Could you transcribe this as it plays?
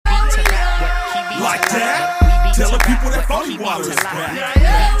Like that? Tell the people that phony water is back.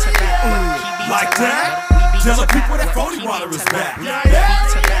 Like that? Tell the people that phony water is back.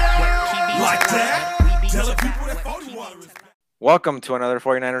 Like that? Tell the people that phony water is back. Welcome to another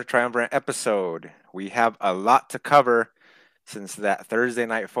 49ers Triumvirate episode. We have a lot to cover since that Thursday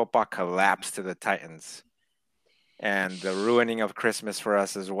night football collapse to the Titans. And the ruining of Christmas for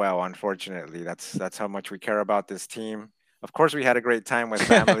us as well, unfortunately. That's how much we care about this team. Of course, we had a great time with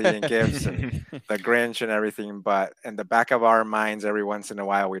family and gifts and the Grinch and everything, but in the back of our minds, every once in a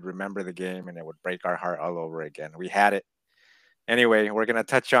while, we'd remember the game and it would break our heart all over again. We had it. Anyway, we're going to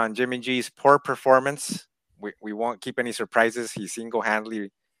touch on Jimmy G's poor performance. We won't keep any surprises. He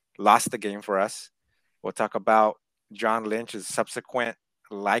single-handedly lost the game for us. We'll talk about John Lynch's subsequent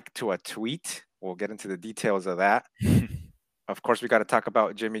like to a tweet. We'll get into the details of that. Of course, we got to talk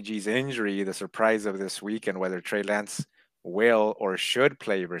about Jimmy G's injury, the surprise of this week, and whether Trey Lance will or should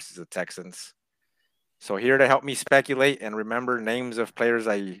play versus the Texans. So here to help me speculate and remember names of players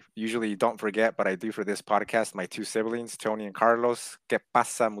I usually don't forget, but I do for this podcast, my two siblings, Tony and Carlos. ¿Qué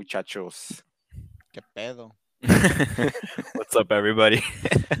pasa, muchachos? ¿Qué pedo? What's up, everybody?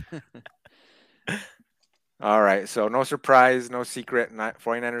 All right, so no surprise, no secret.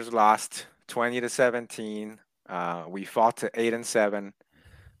 49ers lost 20-17. We fought to 8-7.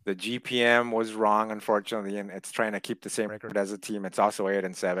 The GPM was wrong, unfortunately, and it's trying to keep the same record as a team. It's also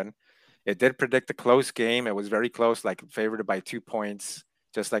 8-7. It did predict a close game. It was very close, like favored by 2 points,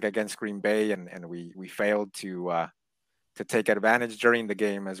 just like against Green Bay, and we failed to take advantage during the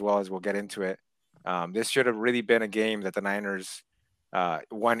game, as well as we'll get into it. This should have really been a game that the Niners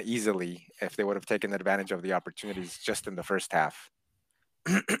won easily if they would have taken advantage of the opportunities just in the first half.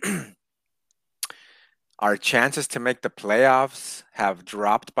 Our chances to make the playoffs have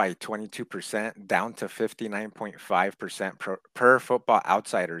dropped by 22%, down to 59.5% per Football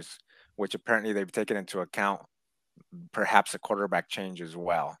Outsiders, which apparently they've taken into account perhaps a quarterback change as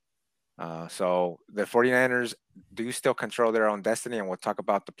well. So the 49ers do still control their own destiny, and we'll talk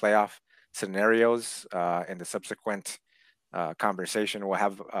about the playoff scenarios in the subsequent conversation we'll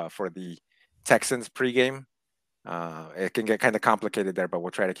have for the Texans pregame. It can get kind of complicated there, but we'll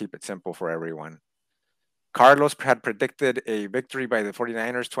try to keep it simple for everyone. Carlos had predicted a victory by the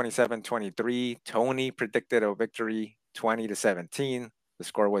 49ers, 27-23. Tony predicted a victory, 20-17. The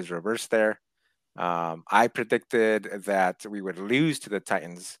score was reversed there. I predicted that we would lose to the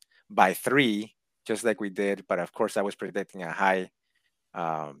Titans by 3, just like we did. But of course, I was predicting a high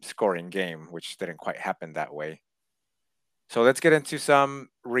scoring game, which didn't quite happen that way. So let's get into some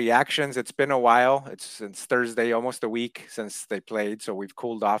reactions. It's been a while. It's since Thursday, almost a week since they played. So we've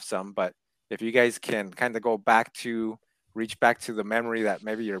cooled off some, but if you guys can kind of reach back to the memory that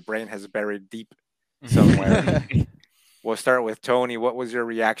maybe your brain has buried deep somewhere. We'll start with Tony. What was your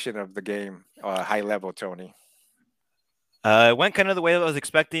reaction of the game? High level, Tony. It went kind of the way I was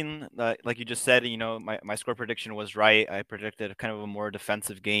expecting. Like you just said, my score prediction was right. I predicted kind of a more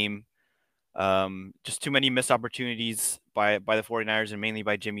defensive game. Just too many missed opportunities by the 49ers and mainly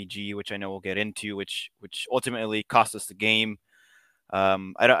by Jimmy G, which I know we'll get into, which ultimately cost us the game.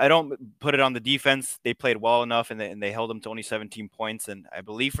 I don't put it on the defense. They played well enough, and they held them to only 17 points. And I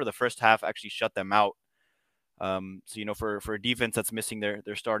believe for the first half, actually shut them out. So for a defense that's missing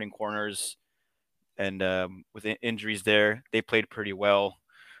their starting corners and with injuries there, they played pretty well.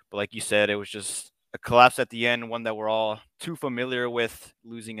 But like you said, it was just a collapse at the end, one that we're all too familiar with,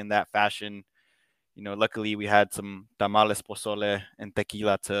 losing in that fashion. Luckily we had some tamales, pozole, and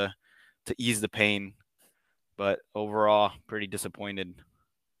tequila to ease the pain. But overall, pretty disappointed.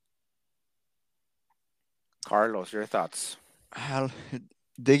 Carlos, your thoughts?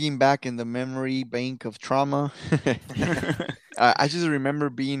 Digging back in the memory bank of trauma, I just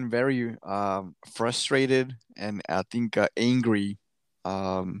remember being very frustrated and I think angry,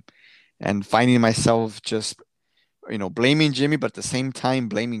 and finding myself just, blaming Jimmy, but at the same time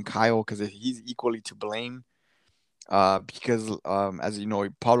blaming Kyle because he's equally to blame. Because as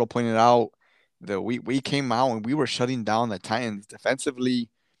Paulo pointed out, we came out and we were shutting down the Titans defensively.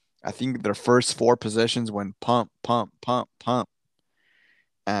 I think their first 4 possessions went pump, pump, pump, pump.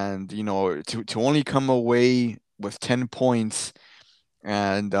 And, to only come away with 10 points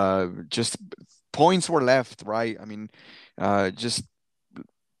and just points were left, right? I mean,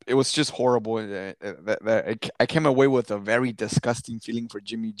 it was just horrible. I came away with a very disgusting feeling for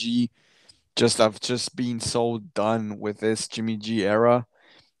Jimmy G, just being so done with this Jimmy G era.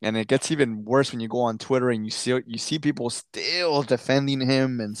 And it gets even worse when you go on Twitter and you see people still defending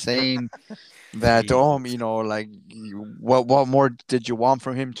him and saying that Jeez. like what more did you want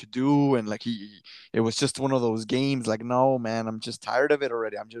from him to do? And like it was just one of those games. Like, no, man, I'm just tired of it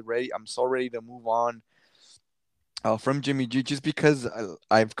already. I'm just ready. I'm so ready to move on from Jimmy G, just because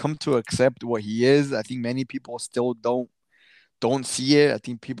I've come to accept what he is. I think many people still don't see it. I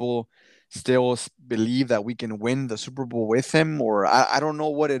think people still believe that we can win the Super Bowl with him, or I don't know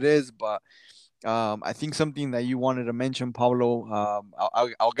what it is, but I think something that you wanted to mention, Pablo.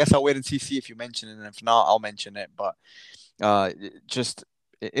 I'll guess I'll wait and see if you mention it, and if not, I'll mention it. But just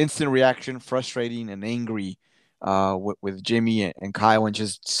instant reaction, frustrating and angry with Jimmy and Kyle, and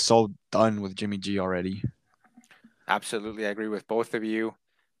just so done with Jimmy G already. Absolutely, I agree with both of you.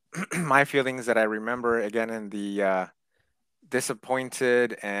 My feelings that I remember again in the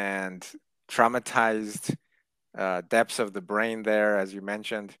disappointed and traumatized depths of the brain there, as you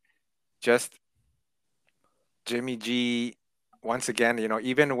mentioned, just Jimmy G, once again,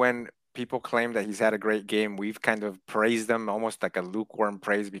 even when people claim that he's had a great game, we've kind of praised him almost like a lukewarm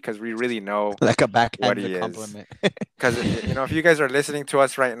praise because we really know Like a what backhanded he is. compliment. Because, if you guys are listening to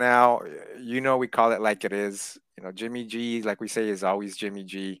us right now, we call it like it is. Jimmy G, like we say, is always Jimmy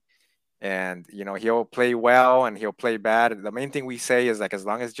G. And, he'll play well and he'll play bad. The main thing we say is like, as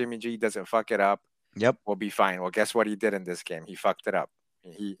long as Jimmy G doesn't fuck it up, Yep. we'll be fine. Well, guess what he did in this game? He fucked it up.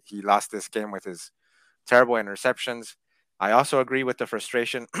 He lost this game with his terrible interceptions. I also agree with the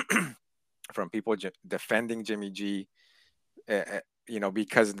frustration from people defending Jimmy G.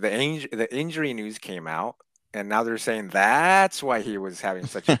 Because the injury news came out, and now they're saying that's why he was having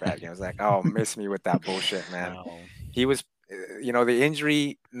such a bad game. I was like, oh, miss me with that bullshit, man. Wow. He was, the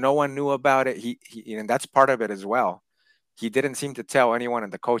injury, no one knew about it. And that's part of it as well. He didn't seem to tell anyone in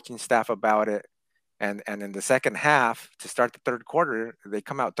the coaching staff about it. And in the second half, to start the third quarter, they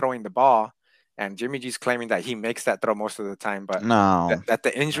come out throwing the ball, and Jimmy G's claiming that he makes that throw most of the time, but No. that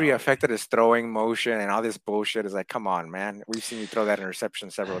the injury No. affected his throwing motion and all this bullshit is like, come on, man. We've seen you throw that interception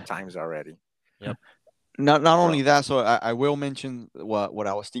several times already. Yep. Not So, only that, so I will mention what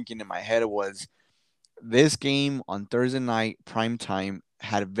I was thinking in my head was this game on Thursday night prime time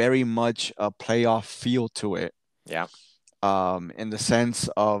had very much a playoff feel to it. yeah. In the sense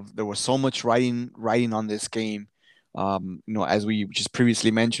of there was so much writing on this game. As we just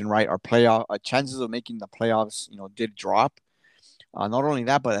previously mentioned, right, our playoff chances of making the playoffs, did drop. Not only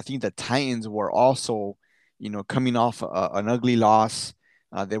that, but I think the Titans were also, coming off an ugly loss.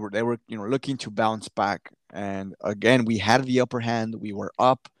 They were looking to bounce back, and again we had the upper hand. We were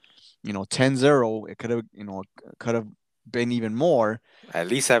up, 10-0. It could have been even more, At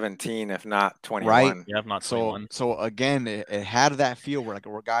least 17, if not right? 21. Yep. Not So 21. so again, it had that feel where like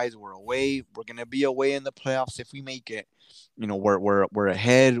we're guys, we're away, we're gonna be away in the playoffs if we make it. We're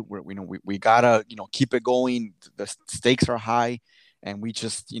ahead. We gotta keep it going. The stakes are high, and we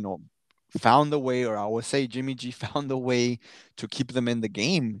just found the way, or I would say Jimmy G found the way to keep them in the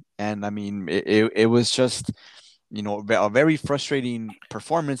game. And I mean, it was just a very frustrating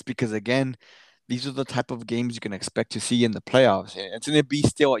performance because again, these are the type of games you can expect to see in the playoffs. It's going to be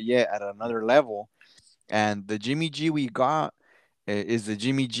still yet at another level. And the Jimmy G we got is the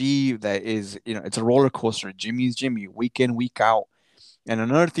Jimmy G that is, it's a roller coaster. Jimmy's Jimmy, week in, week out. And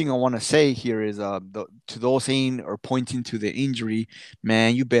another thing I want to say here is to those saying or pointing to the injury,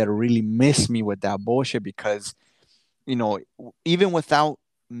 man, you better really miss me with that bullshit because, even without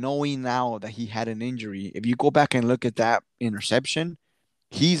knowing now that he had an injury, if you go back and look at that interception,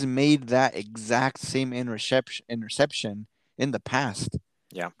 he's made that exact same interception in the past.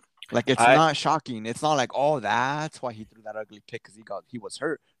 Yeah. Like it's I not shocking. It's not like, oh, that's why he threw that ugly pick because he was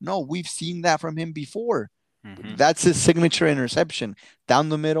hurt. No, we've seen that from him before. Mhm. That's his signature interception. Down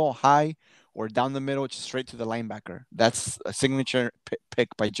the middle, high, or down the middle, just straight to the linebacker. That's a signature pick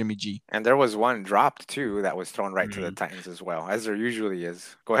by Jimmy G. And there was one dropped too that was thrown right to the Mhm. Titans as well, as there usually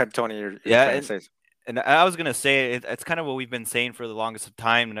is. Go ahead, Tony. You're Yeah, trying to say. and I was gonna say it's kind of what we've been saying for the longest of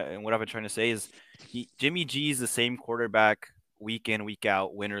time, and what I've been trying to say is Jimmy G is the same quarterback week in, week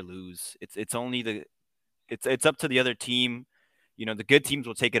out, win or lose. It's only it's up to the other team. The good teams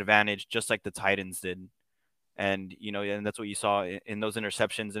will take advantage, just like the Titans did, and that's what you saw in those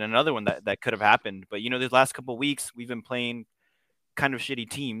interceptions, and another one that could have happened. But these last couple of weeks we've been playing kind of shitty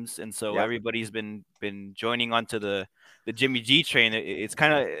teams, and so Yep. everybody's been joining onto the Jimmy G train. It's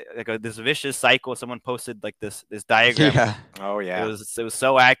kind of like this vicious cycle. Someone posted like this diagram. Yeah. Oh It yeah. was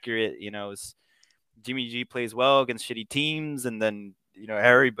so accurate. Jimmy G plays well against shitty teams, and then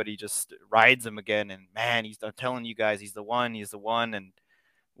everybody just rides him again. And man, I'm telling you guys, he's the one. He's the one. And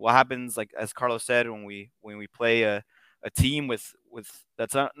what happens, like as Carlos said, when we play a team with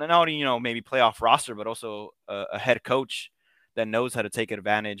that's not only maybe playoff roster, but also a head coach that knows how to take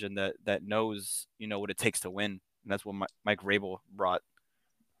advantage and that knows what it takes to win. And that's what Mike Vrabel brought.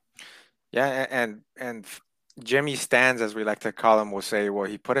 Yeah, and Jimmy stands, as we like to call him, will say, well,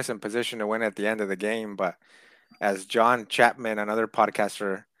 he put us in position to win at the end of the game. But as John Chapman, another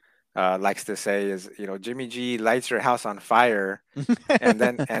podcaster, likes to say, is Jimmy G lights your house on fire, and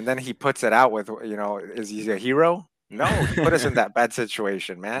then he puts it out with is he a hero? No, he put us in that bad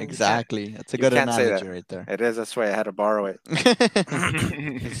situation, man. Exactly. That's a You good can't say analogy that. right there. It is. That's why I had to borrow it.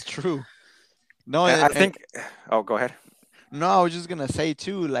 It's true. No, I think. Oh, go ahead. No, I was just gonna say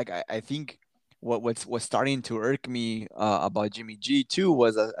too. Like I think what's starting to irk me about Jimmy G too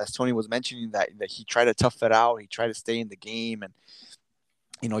was as Tony was mentioning that he tried to tough it out. He tried to stay in the game and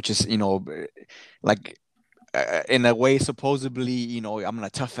just like in a way supposedly I'm gonna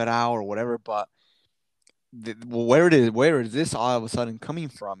tough it out or whatever. But where is this all of a sudden coming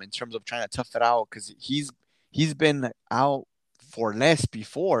from in terms of trying to tough it out? Because he's been out for less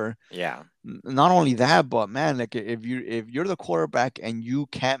before. Yeah. Not only that, but man, like if you're the quarterback and you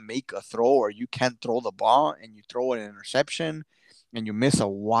can't make a throw or you can't throw the ball and you throw an interception and you miss a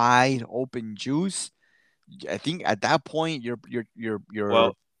wide open juice, I think at that point you're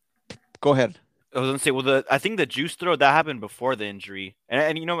Well, go ahead. I was gonna say, well, I think the juice throw that happened before the injury,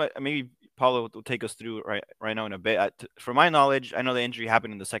 and you know what? Maybe Paulo will take us through right now in a bit. From my knowledge, I know the injury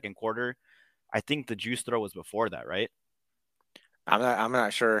happened in the second quarter. I think the juice throw was before that, right? I'm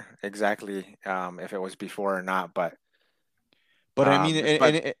not sure exactly if it was before or not, but I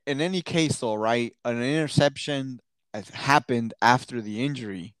mean, in any case, though, right? An interception has happened after the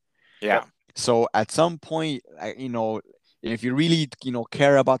injury. Yeah. So at some point, if you really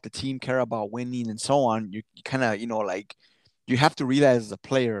care about the team, care about winning, and so on, you kind of like you have to realize as a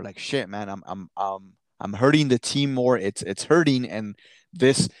player, like shit, man, I'm hurting the team more. It's hurting, and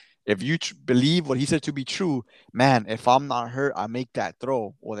this. If you believe what he said to be true, man, if I'm not hurt, I make that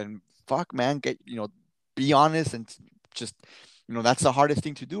throw. Well, then fuck, man, be honest and just, that's the hardest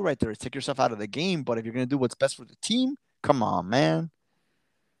thing to do right there is take yourself out of the game. But if you're going to do what's best for the team, come on, man.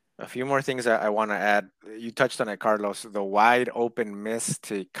 A few more things I want to add. You touched on it, Carlos. The wide open miss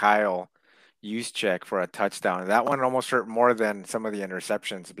to Kyle Juszczyk for a touchdown. That one almost hurt more than some of the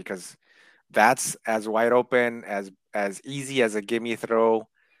interceptions because that's as wide open, as easy as a gimme throw.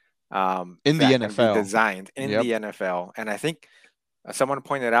 In the NFL, designed in the NFL, and I think someone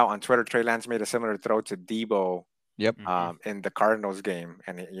pointed out on Twitter, Trey Lance made a similar throw to Debo. Yep. In the Cardinals game,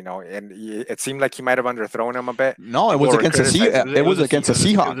 and it seemed like he might have underthrown him a bit. No, it was against the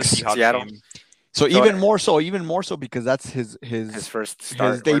Seahawks. Seattle. Game. So even more so because that's his first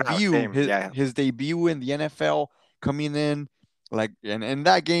start, his debut, his debut in the NFL, coming in. Like, and in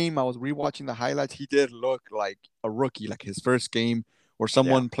that game, I was rewatching the highlights. He did look like a rookie, like his first game, or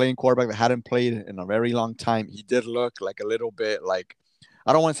someone playing quarterback that hadn't played in a very long time. He did look like a little bit like,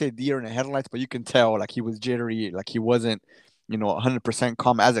 I don't want to say deer in the headlights, but you can tell like he was jittery, like he wasn't, 100%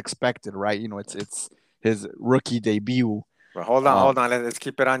 calm as expected, right? It's his rookie debut. But hold on. Let's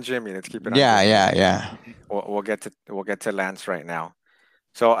keep it on Jimmy. Let's keep it on Jimmy. Yeah. We'll get to Lance right now.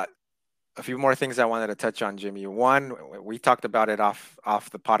 So a few more things I wanted to touch on, Jimmy. One, we talked about it off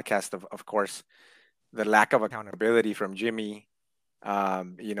the podcast, of course, the lack of accountability from Jimmy.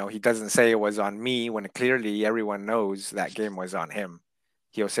 He doesn't say it was on me when clearly everyone knows that game was on him.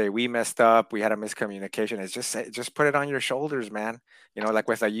 He'll say we messed up, we had a miscommunication. It's just put it on your shoulders, man. Like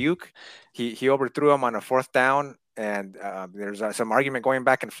with Ayuk, he overthrew him on a fourth down, and there's some argument going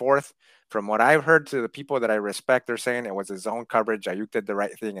back and forth. From what I've heard to the people that I respect, they're saying it was his own coverage. Ayuk did the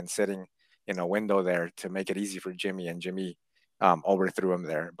right thing in sitting in a window there to make it easy for Jimmy, and Jimmy overthrew him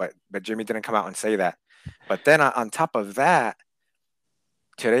there. But Jimmy didn't come out and say that. But then on top of that,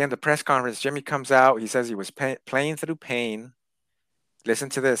 today in the press conference, Jimmy comes out. He says he was playing through pain. Listen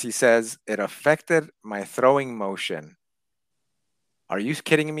to this. He says, it affected my throwing motion. Are you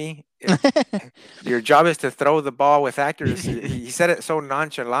kidding me? Your job is to throw the ball with accuracy. He said it so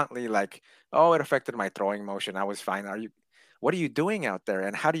nonchalantly, like, oh, it affected my throwing motion. I was fine. What are you doing out there?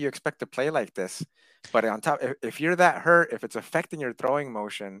 And how do you expect to play like this? But on top, if you're that hurt, if it's affecting your throwing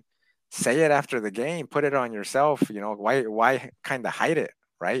motion, say it after the game. Put it on yourself. Why kind of hide it,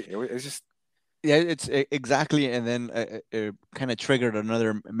 right? It's just. Yeah, it's exactly, and then it kind of triggered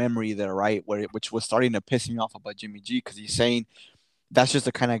another memory there, right? Which was starting to piss me off about Jimmy G, because he's saying that's just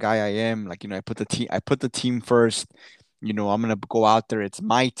the kind of guy I am. Like, I put the team first. I'm gonna go out there. It's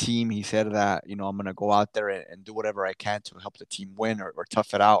my team. He said that. I'm gonna go out there and do whatever I can to help the team win or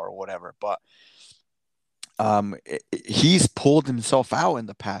tough it out or whatever. But he's pulled himself out in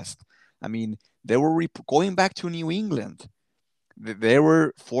the past. I mean, they were going back to New England. There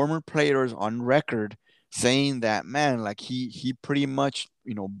were former players on record saying that, man, like he pretty much,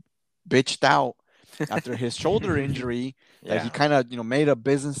 bitched out after his shoulder injury, that he Yeah. kind of, made a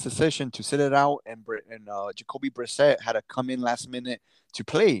business decision to sit it out, and Jacoby Brissett had to come in last minute to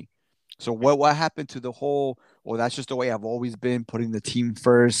play. So what happened to the whole? Well, that's just the way I've always been, putting the team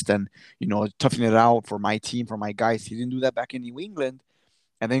first, and toughing it out for my team, for my guys. He didn't do that back in New England,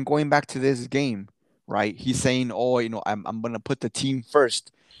 and then going back to this game, right? He's saying, "Oh, I'm gonna put the team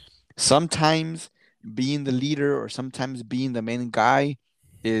first." Sometimes being the leader, or sometimes being the main guy,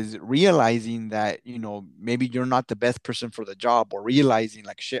 is realizing that maybe you're not the best person for the job, or realizing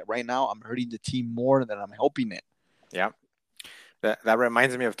like, shit, right now I'm hurting the team more than I'm helping it. Yeah. That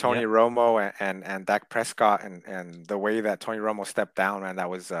reminds me of Tony Yep. Romo and Dak Prescott, and the way that Tony Romo stepped down, man. That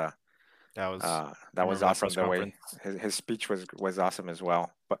was That was awesome. press The way conference. his speech was awesome as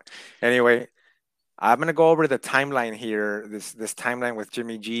well. But anyway, I'm gonna go over the timeline here. This timeline with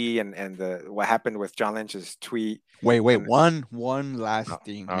Jimmy G and the what happened with John Lynch's tweet. Wait, And one last oh,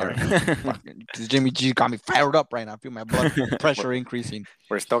 thing all here. right, Because Jimmy G got me fired up right now. I feel my blood pressure we're, increasing.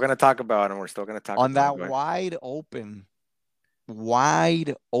 we're still gonna talk about him. We're still gonna talk On about him. that Go ahead.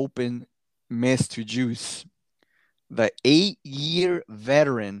 wide open miss to Juice, the 8-year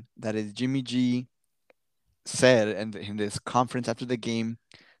veteran that is Jimmy G said in this conference after the game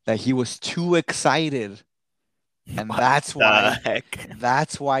that he was too excited, and What that's the why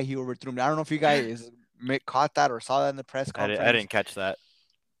heck? he overthrew me. I don't know if you guys caught that or saw that in the press I conference, didn't catch that.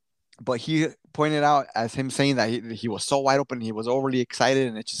 but he pointed out as him saying that he was so wide open, he was overly excited,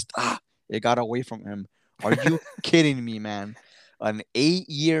 and it got away from him. Are you kidding me, man? An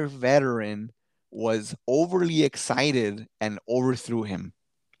 8-year veteran was overly excited and overthrew him.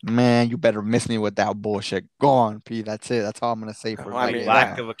 Man, you better miss me with that bullshit. Go on, P. That's it. That's all I'm gonna say for Well, I right mean,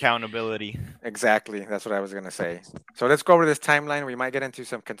 Lack now. of accountability. exactly. That's what I was gonna say. So let's go over this timeline. We might get into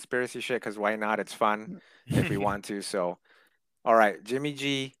some conspiracy shit because why not? It's fun if we want to. So, all right, Jimmy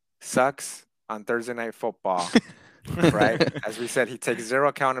G sucks on Thursday Night Football, right? As we said, he takes zero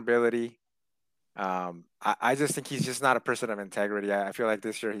accountability. I just think he's just not a person of integrity. I feel like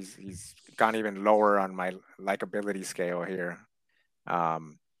this year he's gone even lower on my likability scale here.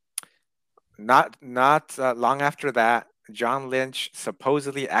 Um, not long after that, John Lynch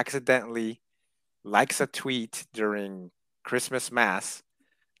supposedly accidentally likes a tweet during Christmas Mass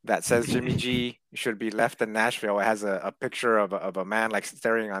that says Jimmy G should be left in Nashville. It has a picture of a man like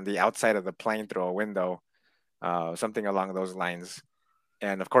staring on the outside of the plane through a window, something along those lines.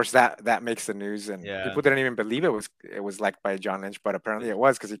 And of course that makes the news, and Yeah. people didn't even believe it was liked by John Lynch, but apparently it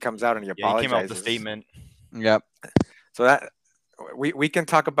was because he comes out and he Yeah, he came out with a apologizes. statement. Yep. So that we can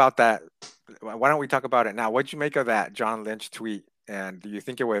talk about that. Why don't we talk about it now? What'd you make of that John Lynch tweet? And do you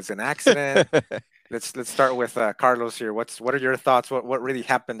think it was an accident? Let's start with Carlos here. What are your thoughts? What really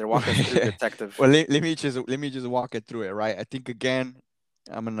happened there? Walk us through, detective. Well, let me just walk it through it, right? I think again,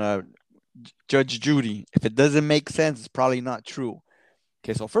 I'm gonna judge Judy. If it doesn't make sense, it's probably not true.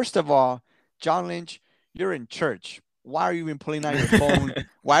 Okay, so first of all, John Lynch, you're in church. Why are you even pulling out your phone?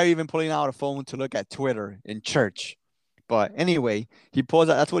 Why are you even pulling out a phone to look at Twitter in church? But anyway, he pulls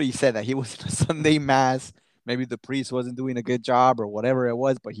out. That's what he said, that he was in a Sunday mass. Maybe the priest wasn't doing a good job or whatever it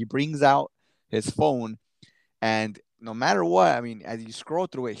was, but he brings out his phone, and no matter what, I mean, as you scroll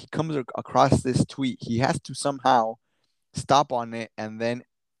through it, he comes across this tweet. He has to somehow stop on it and then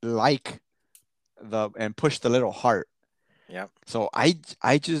like and push the little heart. Yep. So I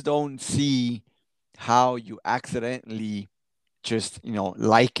just don't see how you accidentally just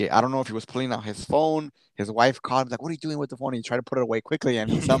like it. I don't know if he was pulling out his phone. His wife called him like, "What are you doing with the phone?" He tried to put it away quickly,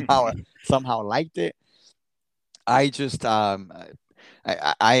 and he somehow liked it. I just I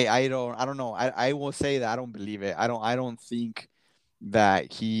don't know. I will say that I don't believe it. I don't think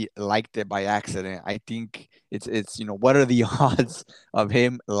that he liked it by accident. I think it's what are the odds of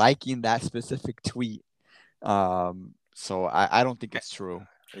him liking that specific tweet? So I don't think it's true.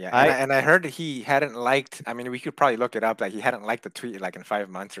 Yeah, I and I heard he hadn't liked. I mean, we could probably look it up. Like he hadn't liked the tweet like in 5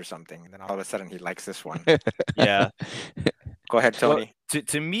 months or something, and then all of a sudden he likes this one. yeah. Go ahead, Well, Tony.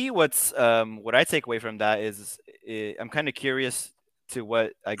 to me, what I take away from that is I'm kind of curious to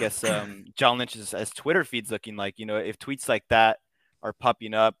what I guess John Lynch's as Twitter feeds looking like. If tweets like that are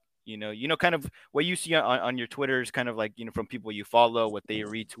popping up, kind of what you see on your Twitter is kind of like from people you follow, what they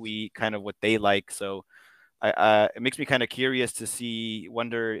retweet, kind of what they like. So it makes me kind of curious to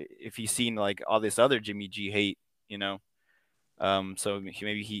wonder if he's seen like all this other Jimmy G hate. So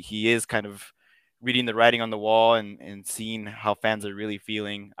maybe he is kind of reading the writing on the wall and seeing how fans are really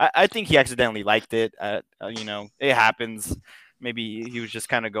feeling. I think he accidentally liked it. It happens. Maybe he was just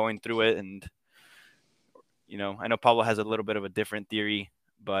kind of going through it, and I know Pablo has a little bit of a different theory,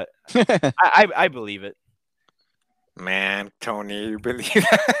 but I believe it. Man, Tony, you believe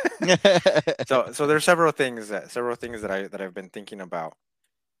that? So there's several things that I've been thinking about.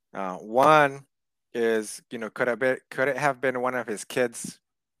 One is, could it have been one of his kids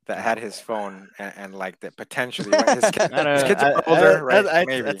that had his phone and liked it potentially, right? I don't His know. kids are older, right? That's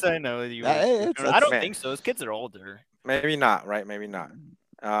Maybe, I know you were. I That's don't man, think so. His kids are older. maybe not, right? Maybe not.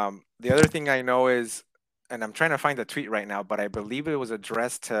 The other thing I know is, and I'm trying to find the tweet right now, but I believe it was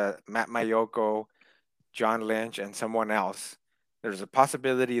addressed to Matt Mayoko, John Lynch, and someone else. There's a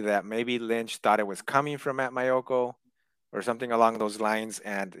possibility that maybe Lynch thought it was coming from Matt Mayoko or something along those lines,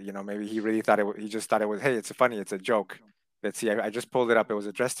 and maybe he really thought he just thought it was, hey, it's funny, it's a joke. Let's see, I just pulled it up. It was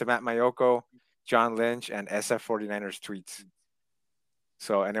addressed to Matt Mayoko, John Lynch, and SF49ers tweets.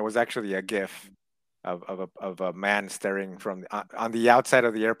 So, and it was actually a GIF of a man staring from on the outside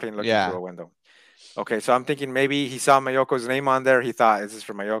of the airplane looking through yeah. a window. Okay, so I'm thinking maybe he saw Mayoko's name on there. He thought, "This is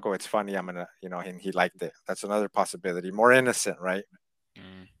for Mayoko. It's funny. I'm gonna, and he liked it." That's another possibility. More innocent, right?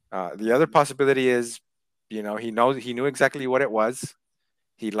 Mm. The other possibility is, he knew exactly what it was.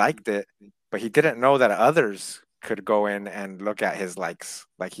 He liked it, but he didn't know that others could go in and look at his likes.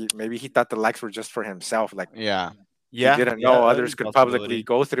 Like maybe he thought the likes were just for himself. Like Yeah. he Yeah, didn't yeah, know that is others a could publicly possibility.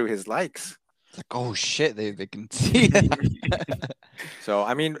 go through his likes. It's like, oh shit, they can see that. So,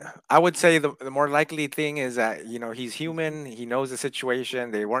 I mean, I would say the more likely thing is that, he's human. He knows the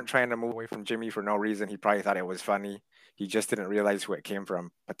situation. They weren't trying to move away from Jimmy for no reason. He probably thought it was funny. He just didn't realize who it came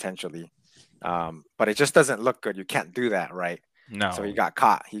from, potentially. But it just doesn't look good. You can't do that, right? So he No. got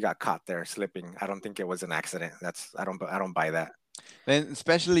caught. He got caught there slipping. I don't think it was an accident. I don't buy that. Then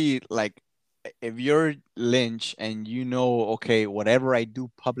especially like if you're Lynch and okay, whatever I do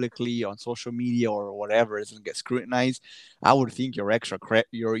publicly on social media or whatever is gonna get scrutinized, I would think you are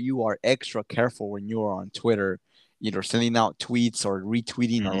extra careful when you are on Twitter, either sending out tweets or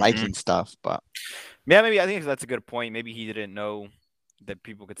retweeting or Hmm. liking stuff. But Yeah, maybe I think that's a good point. Maybe he didn't know that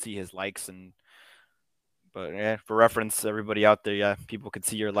people could see his likes but yeah, for reference, everybody out there, yeah, people could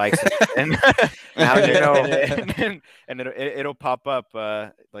see your likes and Now you know. it'll pop up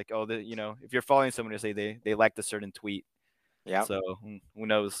like if you're following someone to say they liked a certain tweet. Yeah. So who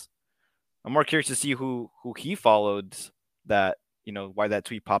knows? I'm more curious to see who he followed that why that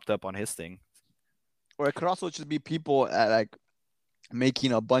tweet popped up on his thing. or it could also just be people like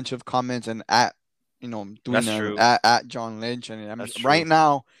making a bunch of comments and at doing That's true. at John Lynch, and That's right true.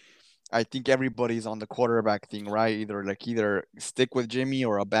 now I think everybody's on the quarterback thing, right? Either stick with Jimmy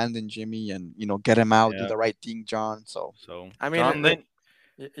or abandon Jimmy and get him out, do Yeah. the right thing, John. So So I mean, John Lynch.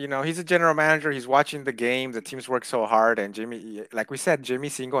 he's a general manager. He's watching the game. The teams work so hard, and like we said, Jimmy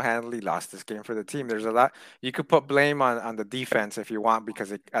single-handedly lost this game for the team. There's a lot you could put blame on the defense if you want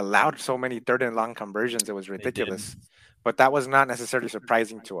because it allowed so many third and long conversions. It was They did. ridiculous, but that was not necessarily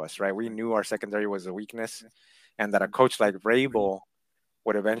surprising to us, right? We knew our secondary was a weakness, and that a coach like Vrabel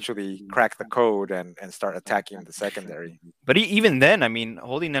would eventually crack the code and start attacking the secondary. But even then, I mean,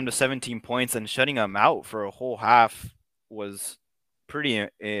 holding them to 17 points and shutting them out for a whole half was pretty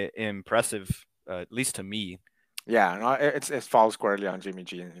impressive, at least to me. Yeah, no, it falls squarely on Jimmy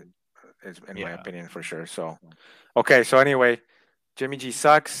G, in my Yeah. opinion, for sure. So, okay, so anyway, Jimmy G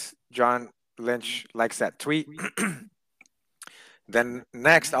sucks. John Lynch likes that tweet. Then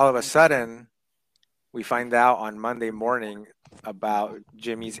next, all of a sudden, we find out on Monday morning about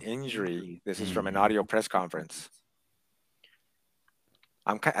Jimmy's injury. This is from an audio press conference.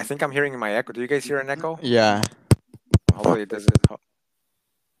 I think I'm hearing my echo. Do you guys hear an echo? yeah, Hopefully it doesn't.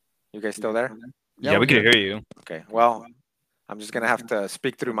 You guys still there? Yeah, we could hear you. Okay. Well, I'm just gonna have to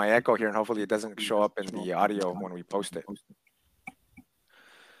speak through my echo here, and hopefully it doesn't show up in the audio when we post it.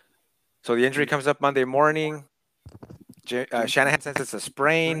 So the injury comes up Monday morning. Shanahan says it's a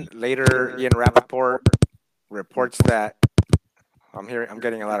sprain. Later, Ian Rappaport reports that I'm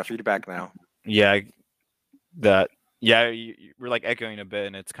getting a lot of feedback now. Yeah, we're like echoing a bit,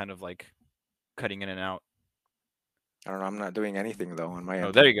 and it's kind of like cutting in and out. I don't know. I'm not doing anything though on my end.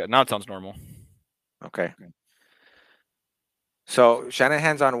 Oh, there you go. Now it sounds normal. Okay. So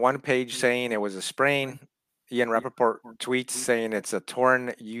Shanahan's on one page saying it was a sprain. Ian Rappaport tweets saying it's a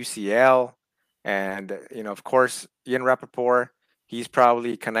torn UCL. And, of course, Ian Rappaport, he's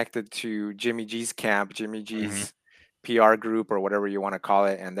probably connected to Jimmy G's camp, Jimmy G's PR group or whatever you want to call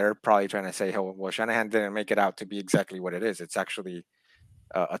it. And they're probably trying to say, oh, well, Shanahan didn't make it out to be exactly what it is. It's actually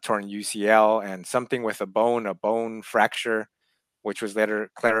a torn UCL and something with a bone fracture, which was later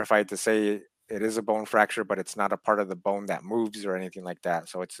clarified to say it is a bone fracture, but it's not a part of the bone that moves or anything like that.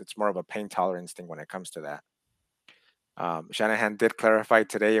 So it's more of a pain tolerance thing when it comes to that. Shanahan did clarify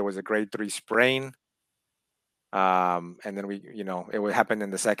today it was a grade 3 sprain. And then it would happen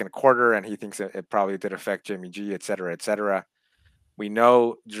in the second quarter, and he thinks it probably did affect Jimmy G, et cetera, et cetera. We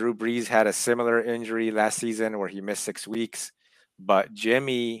know Drew Brees had a similar injury last season where he missed 6 weeks, but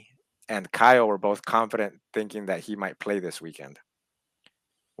Jimmy and Kyle were both confident, thinking that he might play this weekend.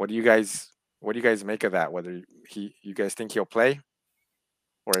 What do you guys make of that? Whether you guys think he'll play,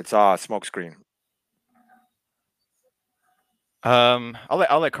 or it's all a smokescreen?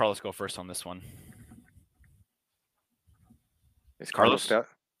 I'll let Carlos go first on this one. Is Carlos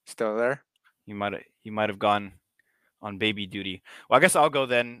still there? He might have gone on baby duty. Well, I guess I'll go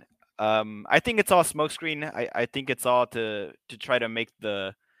then. I think it's all smokescreen. I think it's all to try to make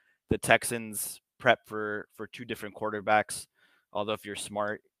the Texans prep for two different quarterbacks. Although if you're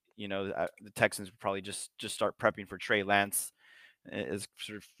smart, the Texans would probably just start prepping for Trey Lance. As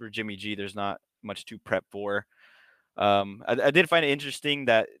for Jimmy G, there's not much to prep for. I did find it interesting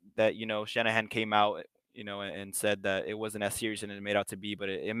that Shanahan came out and said that it wasn't as serious as it made out to be, but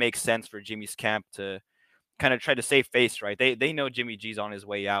it makes sense for Jimmy's camp to kind of try to save face, right? They know Jimmy G's on his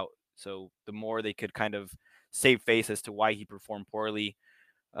way out, so the more they could kind of save face as to why he performed poorly,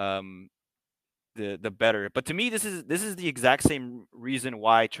 um, the better. But to me, this is the exact same reason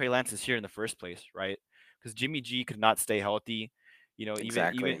why Trey Lance is here in the first place, right? Because Jimmy G could not stay healthy.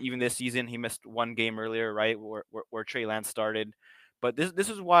 Exactly. Even this season, he missed one game earlier, right, where Trey Lance started. But this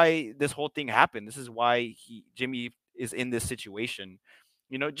is why this whole thing happened. This is why Jimmy is in this situation.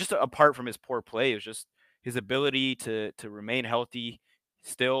 Just apart from his poor play, it's just his ability to remain healthy.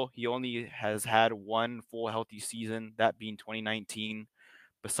 Still, he only has had one full healthy season, that being 2019.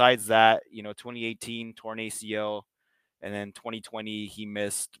 Besides that, 2018 torn ACL, and then 2020 he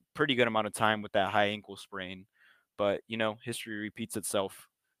missed pretty good amount of time with that high ankle sprain. But history repeats itself,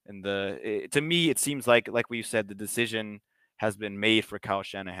 and to me it seems like we said, the decision has been made for Kyle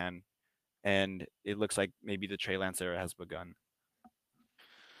Shanahan, and it looks like maybe the Trey Lance era has begun.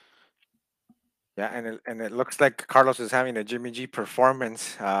 Yeah, and it looks like Carlos is having a Jimmy G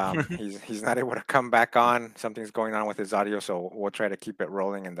performance. He's not able to come back on. Something's going on with his audio, so we'll try to keep it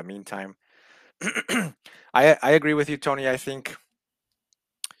rolling in the meantime. I agree with you, Tony. I think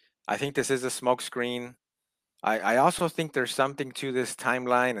this is a smokescreen. I also think there's something to this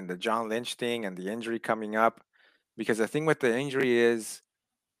timeline and the John Lynch thing and the injury coming up, because the thing with the injury is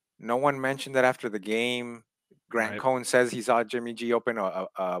no one mentioned that after the game. Grant Right. Cohn says he saw Jimmy G open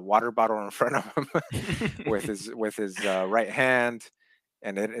a water bottle in front of him with his right hand,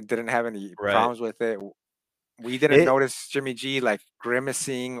 and it didn't have any Right. problems with it. We didn't It notice Jimmy G like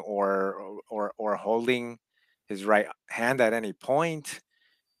grimacing or holding his right hand at any point.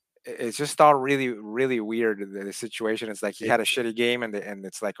 It's just all really really weird. The situation is like he had a it's shitty game, and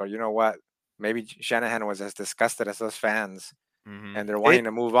it's like, oh, you know what? Maybe Shanahan was as disgusted as us fans, mhm. and they're it wanting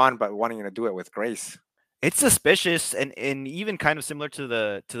to move on, but wanting to do it with grace. It's suspicious, and even kind of similar to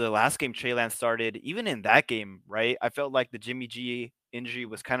the last game Trey Lance started. Even in that game, right? I felt like the Jimmy G injury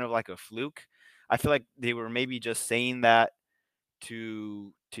was kind of like a fluke. I feel like they were maybe just saying that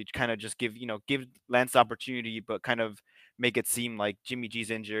to kind of just give Lance the opportunity, but kind of make it seem like Jimmy G's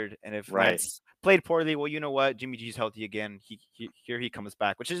injured, and if Right. Lance played poorly, well, you know what, Jimmy G's healthy again. Here he comes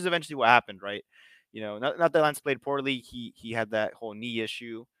back, which is eventually what happened, right? Not that Lance played poorly. He had that whole knee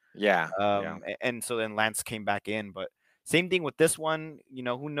issue, Yeah. Yeah. and so then Lance came back in. But same thing with this one.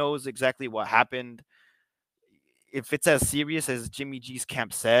 Who knows exactly what happened? If it's as serious as Jimmy G's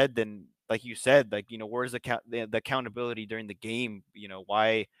camp said, then like you said, where's the accountability during the game?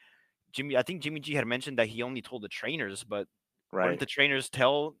 Why Jimmy? I think Jimmy G had mentioned that he only told the trainers, but wouldn't Right. the trainers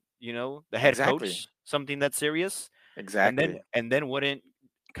tell the head Exactly. coach something that's serious? And then Exactly. and then wouldn't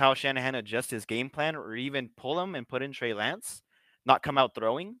Kyle Shanahan adjust his game plan, or even pull him and put in Trey Lance, not come out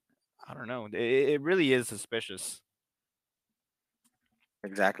throwing? I don't know. It really is suspicious.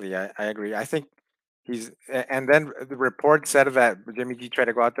 Exactly. I agree. I think and then the report said that Jimmy G tried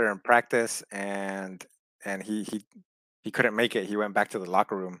to go out there and practice, and he couldn't make it. He went back to the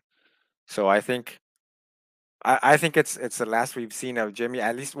locker room. So I think it's the last we've seen of Jimmy.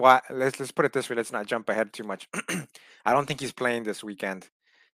 At least, what let's put it this way. Let's not jump ahead too much. I don't think he's playing this weekend.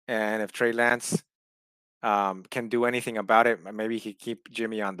 And if Trey Lance can do anything about it, maybe he keep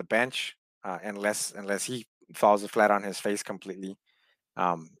Jimmy on the bench, unless he falls flat on his face completely.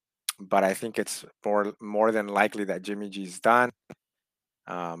 Um, but I think it's more than likely that Jimmy G's done.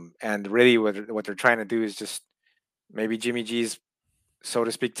 And really, what they're trying to do is just maybe Jimmy G's, so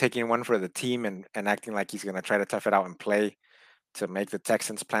to speak, taking one for the team, and acting like he's going to try to tough it out and play to make the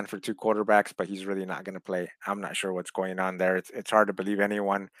Texans plan for two quarterbacks, but he's really not going to play. I'm not sure what's going on there. It's hard to believe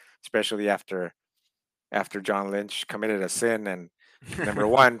anyone, especially after John Lynch committed a sin, and Number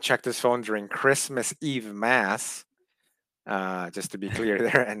one, checked his phone during Christmas Eve mass. Just to be clear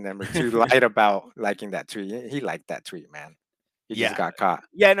there. And number two, lied about liking that tweet. He liked that tweet, man. He just Yeah. got caught.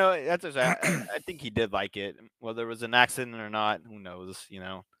 Yeah, no, that's what I think he did like it. Whether it was an accident or not, who knows, you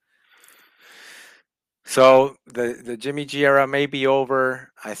know. So the Jimmy G era may be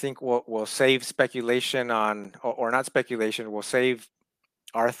over. I think we'll save speculation on, or not speculation. We'll save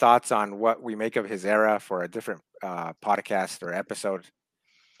our thoughts on what we make of his era for a different podcast or episode.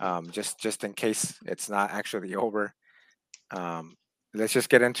 Just in case it's not actually over. Um, let's just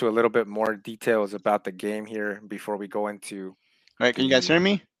get into a little bit more details about the game here before we go into All right, can you guys the. hear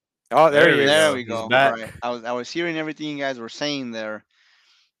me? Oh, there There he we is. There go. we He's go. All back. right, I was hearing everything you guys were saying there.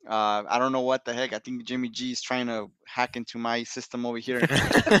 I don't know what the heck. I think Jimmy G is trying to hack into my system over here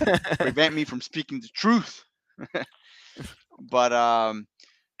and prevent me from speaking the truth. But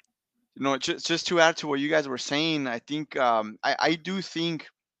just to add to what you guys were saying, I think I do think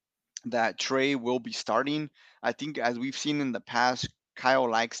that Trey will be starting. I think as we've seen in the past, Kyle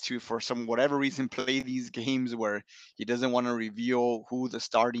likes to, for some whatever reason, play these games where he doesn't want to reveal who the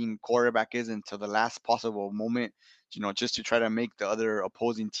starting quarterback is until the last possible moment. Just to try to make the other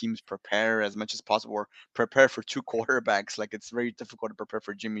opposing teams prepare as much as possible, or prepare for two quarterbacks. Like it's very difficult to prepare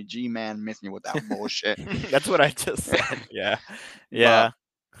for Jimmy G. Man, miss me with that bullshit. That's what I just said. Yeah. But Yeah.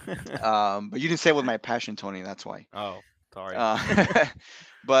 but you didn't say it with my passion, Tony. That's why. Oh, sorry. Uh,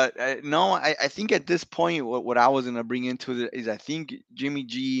 but no, I think at this point, what I was gonna bring into it is I think Jimmy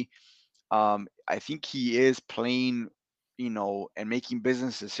G, I think he is playing, and making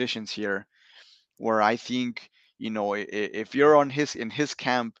business decisions here, where I think, if you're on his in his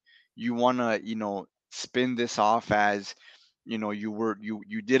camp, you wanna, spin this off as,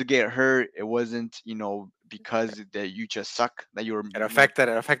 you did get hurt. It wasn't, because that you just suck, that you were, It affected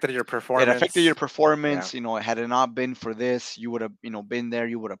your it affected your performance. Yeah. performance. Had it not been for this, you would have, been there,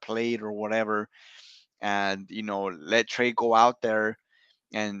 you would have played or whatever. And, let Trey go out there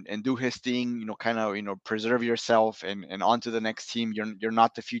and do his thing, kind of, preserve yourself and on to the next team. You're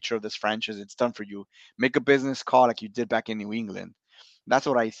not the future of this franchise. It's done for you. Make a business call like you did back in New England. That's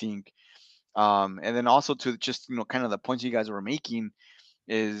what I think. And then also to just, kind of the points you guys were making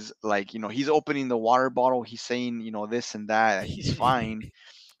is like, he's opening the water bottle. He's saying, this and that. He's fine.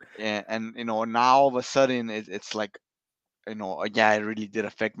 And now all of a sudden it's like, yeah, it really did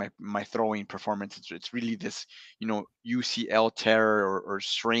affect my throwing performance. It's really this, UCL tear or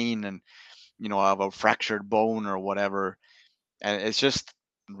strain, and of a fractured bone or whatever. And it's just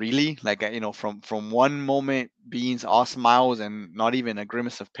really like, from one moment being all smiles and not even a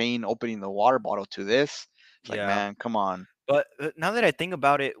grimace of pain opening the water bottle to this. It's like, Yeah. man, come on. But now that I think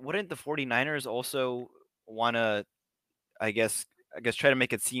about it, wouldn't the 49ers also want to, I guess, try to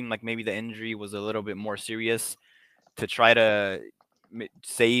make it seem like maybe the injury was a little bit more serious to try to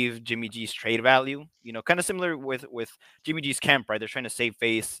save Jimmy G's trade value? Kind of similar with Jimmy G's camp, right? They're trying to save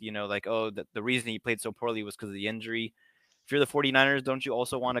face, like, oh, the reason he played so poorly was because of the injury. If you're the 49ers, don't you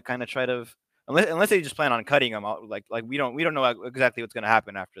also want to kind of try to, unless they just plan on cutting him out, like we don't know exactly what's going to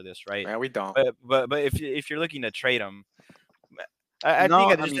happen after this, right? Yeah, we don't. But if you're looking to trade him, I think No,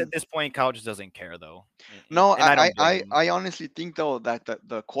 at this point, Kyle just doesn't care though, no, and I I, don't blame I, him. I honestly think though that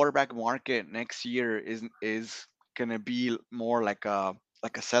the quarterback market next year is gonna be more like a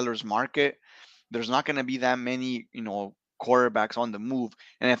seller's market. There's not gonna be that many, quarterbacks on the move,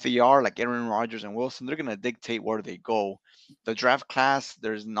 and if they are, like Aaron Rodgers and Wilson, they're gonna dictate where they go. The draft class,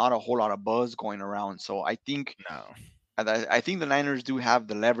 there's not a whole lot of buzz going around, so I think No. I think the Niners do have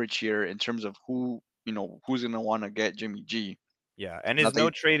the leverage here in terms of who's gonna want to get Jimmy G. Yeah, and Now his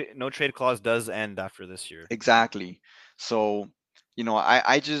they no trade clause does end after this year. Exactly. So,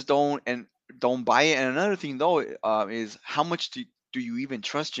 I just don't buy it. And another thing though, is how much do you even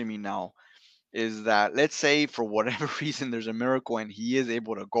trust Jimmy now? Is that, let's say for whatever reason there's a miracle and he is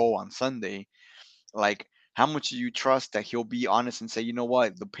able to go on Sunday, like how much do you trust that he'll be honest and say, you know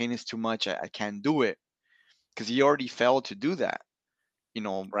what, the pain is too much, I can't do it, because he already failed to do that. You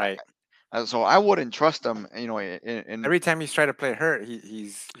know, Right. so I wouldn't trust him. In Every time he's tried to play hurt,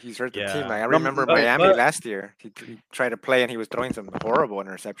 he's hurt the team. Yeah, Like I no, remember but Miami but last year. He tried to play and he was throwing some horrible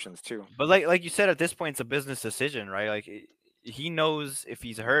interceptions too. but like you said, at this point, it's a business decision, right? Like he knows if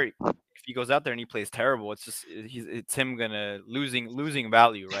he's hurt, if he goes out there and he plays terrible, it's him gonna losing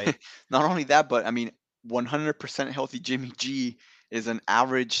value, right? Not only that, but I mean, 100% healthy Jimmy G is an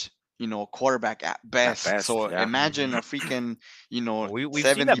average, quarterback at At best. best, So yeah. imagine Hmm. a freaking, We've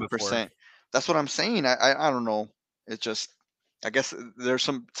seen that before. 70%. That's what I'm saying. I don't know. It's just, I guess there's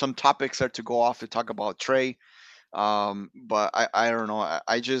some topics there to go off to talk about Trey. But I don't know.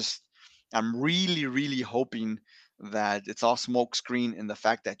 I'm really, really hoping that it's all smoke screen and the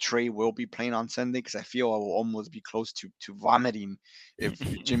fact that Trey will be playing on Sunday, because I feel I will almost be close to vomiting if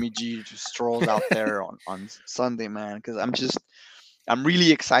Jimmy G just strolls out there on Sunday, man. Because I'm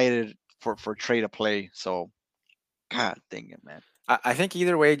really excited for Trey to play. So, God dang it, man. I think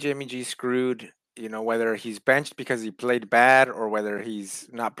either way, Jimmy G screwed. You know, whether he's benched because he played bad or whether he's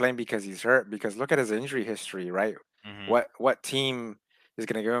not playing because he's hurt. Because look at his injury history, right? Mhm. What team is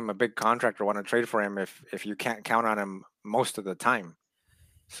going to give him a big contract or want to trade for him if you can't count on him most of the time?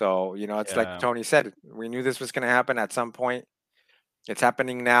 So you know, it's like Yeah. Tony said. We knew this was going to happen at some point. It's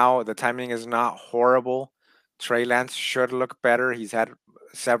happening now. The timing is not horrible. Trey Lance should look better. He's had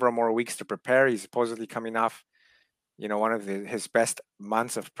several more weeks to prepare. He's supposedly coming off, you know, one of his best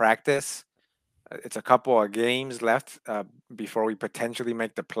months of practice. It's a couple of games left before we potentially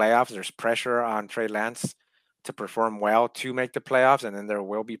make the playoffs. There's pressure on Trey Lance to perform well to make the playoffs, and then there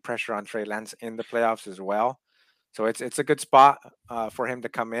will be pressure on Trey Lance in the playoffs as well. So it's a good spot for him to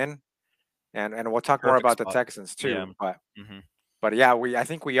come in, and we'll talk more Perfect about the spot. Texans Yeah. too. Mhm. But yeah, I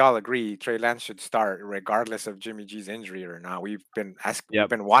think we all agree Trey Lance should start regardless of Jimmy G's injury or not. We've Yep.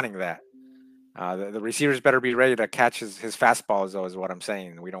 been wanting that. The receivers better be ready to catch his fastballs, though, is what I'm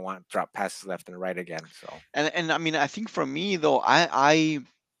saying. We don't want drop passes left and right again. So And I mean, I think for me though,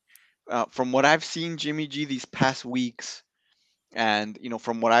 from what I've seen Jimmy G these past weeks, and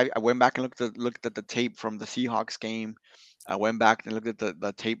from what I went back and looked at the tape from the Seahawks game. I went back and looked at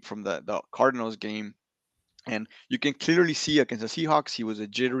the tape from the Cardinals game, and you can clearly see against the Seahawks he was a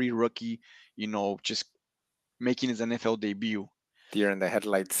jittery rookie, just making his NFL debut. deer in the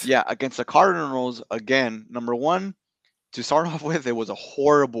headlights. Yeah, against the Cardinals again. Number one, to start off with, it was a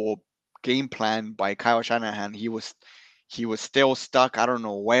horrible game plan by Kyle Shanahan. He was still stuck. I don't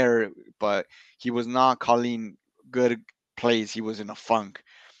know where, but he was not calling good plays. He was in a funk.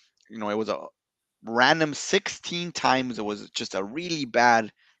 It was a random 16 times. It was just a really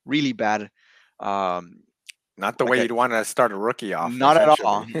bad. Um, Not the like way a, you'd want to start a rookie off, Not at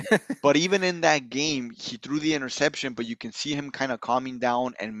all. essentially. But even in that game, he threw the interception. But you can see him kind of calming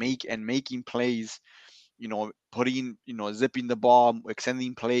down and making plays. Putting, zipping the ball,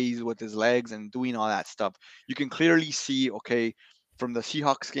 extending plays with his legs and doing all that stuff. You can clearly see, okay, from the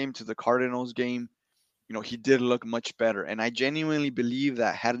Seahawks game to the Cardinals game, he did look much better. And I genuinely believe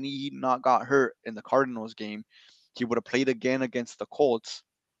that had he not got hurt in the Cardinals game, he would have played again against the Colts.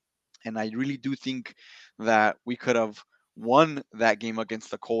 And I really do think that we could have won that game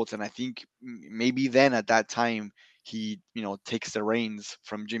against the Colts. And I think maybe then at that time, he, takes the reins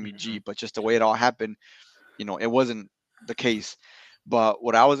from Jimmy G. Mhm. But just the way it all happened, it wasn't the case. But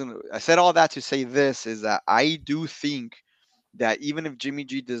I said all that to say this is that I do think that even if Jimmy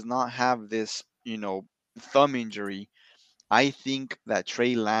G does not have this, thumb injury, I think that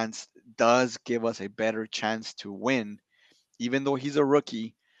Trey Lance does give us a better chance to win, even though he's a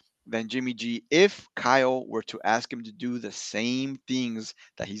rookie, than Jimmy G. If Kyle were to ask him to do the same things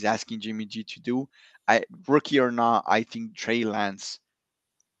that he's asking Jimmy G to do, rookie or not, I think Trey Lance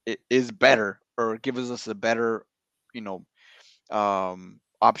is better or gives us a better, you know,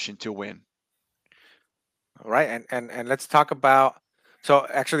 option to win. Right, and let's talk about. So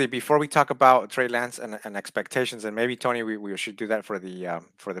actually, before we talk about Trey Lance and expectations, and maybe Tony, we should do that for the Yeah.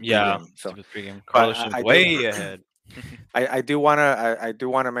 pregame. So, To the pregame. but Carlos is I do way ahead. I do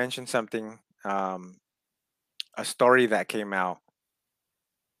wanna mention something. A story that came out.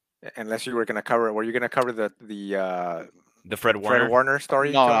 Unless you were gonna cover it, were you gonna cover the The Fred Fred Warner. Warner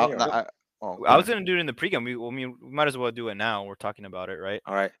story, No, Tony? oh, I go was ahead. gonna do it in the pregame. We might as well do it now. We're talking about it, right?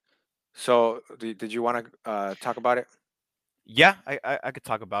 All right. So, did you want to talk about it? Yeah, I could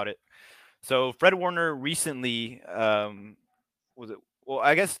talk about it. So Fred Warner recently was it? Well,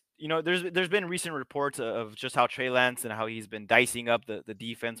 I guess there's been recent reports of just how Trey Lance and how he's been dicing up the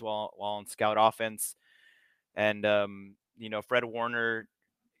defense while on scout offense, and Fred Warner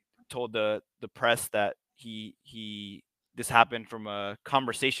told the press that he this happened from a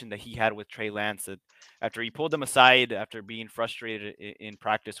conversation that he had with Trey Lance after he pulled him aside after being frustrated in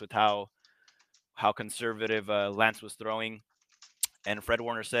practice with how conservative Lance was throwing. And Fred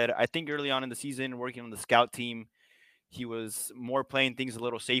Warner said, I think early on in the season, working on the scout team, he was more playing things a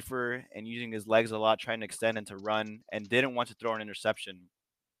little safer and using his legs a lot, trying to extend and to run, and didn't want to throw an interception.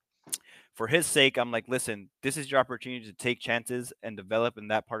 For his sake, I'm like, listen, this is your opportunity to take chances and develop in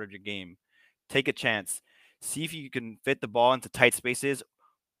that part of your game. Take a chance. See if you can fit the ball into tight spaces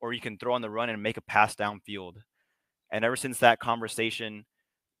or you can throw on the run and make a pass downfield. And ever since that conversation,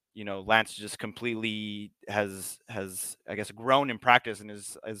 Lance just completely has I guess grown in practice, and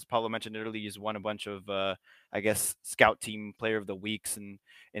is, as Paulo mentioned earlier, he's won a bunch of I guess scout team player of the weeks and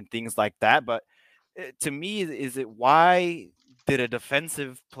things like that. But to me, is it why did a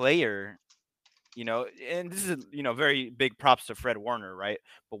defensive player, and this is, very big props to Fred Warner, right?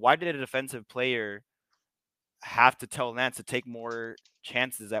 But why did a defensive player have to tell Lance to take more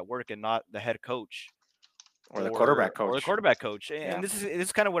chances at work and not the head coach Or the quarterback or the coach. quarterback coach? Yeah. And this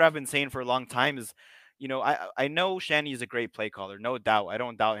is kind of what I've been saying for a long time is, I know Shanny is a great play caller, no doubt. I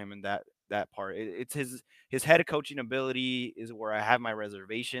don't doubt him in that part. It's his head coaching ability is where I have my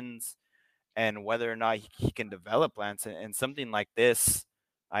reservations, and whether or not he can develop Lance and something like this.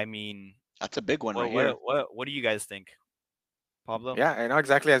 I mean, That's a big one right what here. what what do you guys think, Pablo? Yeah, I know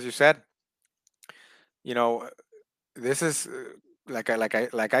exactly as you said. You know, this is like I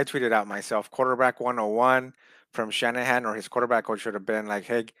tweeted out myself. Quarterback 101 from Shanahan or his quarterback coach should have been like,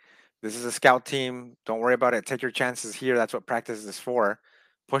 "Hey, this is a scout team. Don't worry about it. Take your chances here. That's what practice is for.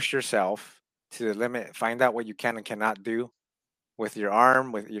 Push yourself to the limit. Find out what you can and cannot do with your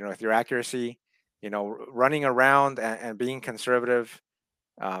arm, with your accuracy. Running around and being conservative.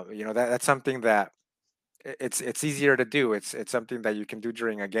 That's something that it's easier to do. It's something that you can do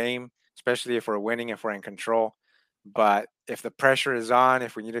during a game, especially if we're winning, if we're in control. But if the pressure is on,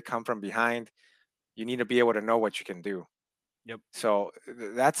 if we need to come from behind, you need to be able to know what you can do. Yep. So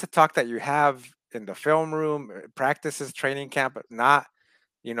that's a talk that you have in the film room, practices, training camp, but not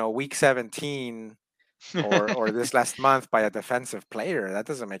week 17 or this last month by a defensive player. That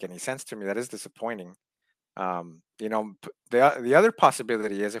doesn't make any sense to me. That is disappointing. The other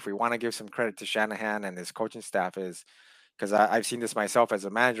possibility is, if we want to give some credit to Shanahan and his coaching staff, is because I've seen this myself as a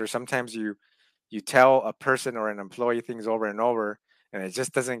manager. Sometimes you tell a person or an employee things over and over, and it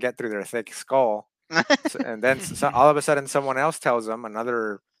just doesn't get through their thick skull. And then all of a sudden, someone else tells them,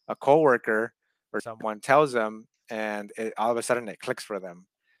 a coworker or someone tells them, and all of a sudden it clicks for them.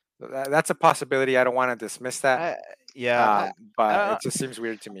 That's a possibility. I don't want to dismiss that, I yeah, but I, it just seems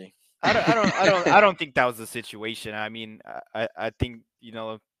weird to me. I don't think that was the situation. I mean, I think,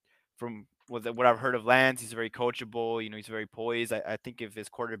 from what I've heard of Lance, he's very coachable. He's very poised. I think if his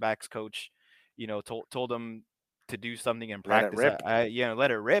quarterbacks coach, told him to do something in Let it practice, rip.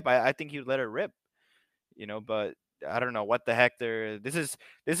 let it rip. I think he would let it rip. But I don't know what the heck they're. This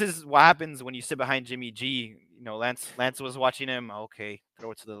is what happens when you sit behind Jimmy G. Lance was watching him. Okay,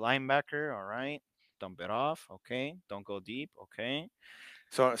 throw it to the linebacker. All right, dump it off. Okay, don't go deep. Okay.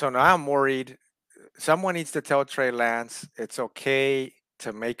 So now I'm worried. Someone needs to tell Trey Lance it's okay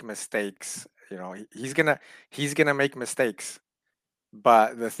to make mistakes. He's gonna make mistakes.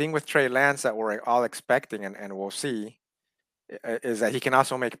 But the thing with Trey Lance that we're all expecting, and we'll see, is that he can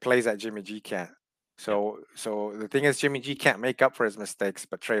also make plays that Jimmy G can't. Yep. So the thing is, Jimmy G can't make up for his mistakes,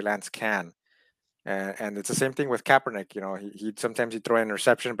 but Trey Lance can. And it's the same thing with Kaepernick. He'd sometimes he'd throw an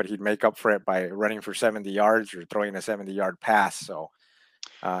interception, but he'd make up for it by running for 70 yards or throwing a 70-yard pass. So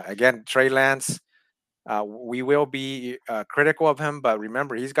again, Trey Lance, we will be critical of him, but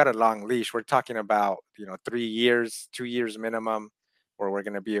remember, he's got a long leash. We're talking about 3 years, 2 years minimum, where we're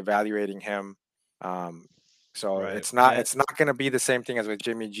going to be evaluating him. Um, so Right. it's not going to be the same thing as with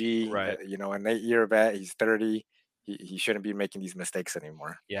Jimmy G. Right. An 8-year vet. He's 30. He shouldn't be making these mistakes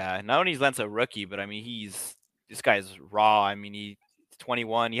anymore. Yeah. Not only is Lance a rookie, but I mean this guy's raw. I mean he's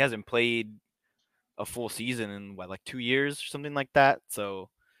 21. He hasn't played a full season in what, like 2 years or something like that. So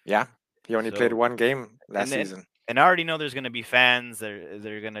Yeah, he only played so one game last and then season. and I already know there's gonna be fans that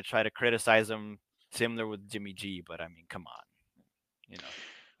they're gonna try to criticize him similar with Jimmy G. But I mean, come on, you know.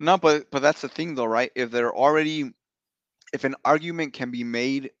 No, but that's the thing though, right? If an argument can be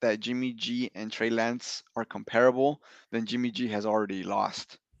made that Jimmy G and Trey Lance are comparable, then Jimmy G has already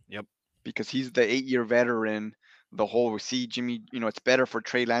lost Yep. because he's the 8-year veteran. The whole see Jimmy, it's better for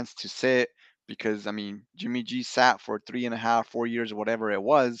Trey Lance to sit because I mean Jimmy G sat for 3.5, 4 years, whatever it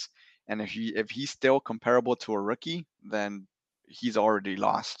was, and if he's still comparable to a rookie, then he's already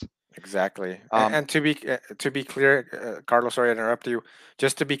lost. Exactly. And, Um, and to be clear, Carlos, sorry to interrupt you.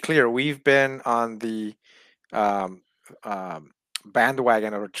 Just to be clear, we've been on the um, um,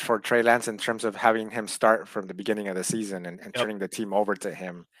 bandwagon for Trey Lance in terms of having him start from the beginning of the season and Yep. turning the team over to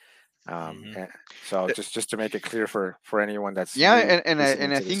him. Hmm. So just to make it clear for anyone that's Yeah, new and I listening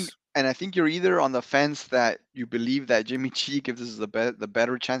and I to think this. and I think you're either on the fence that you believe that Jimmy G gives us the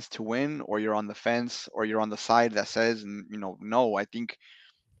better chance to win, or you're on the fence, or you're on the side that says, no, I think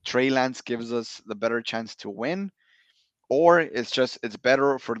Trey Lance gives us the better chance to win, or it's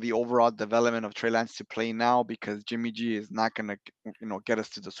better for the overall development of Trey Lance to play now because Jimmy G is not gonna get us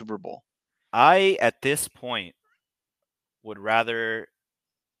to the Super Bowl. I at this point would rather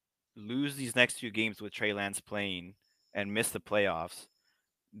lose these next few games with Trey Lance playing and miss the playoffs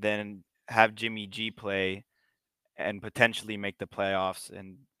than have Jimmy G play and potentially make the playoffs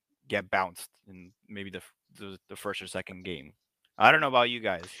and get bounced in maybe the first or second game. I don't know about you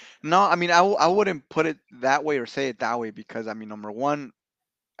guys. No, I mean, I wouldn't put it that way or say it that way because I mean, number one,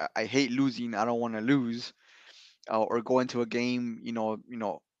 I hate losing. I don't want to lose or go into a game,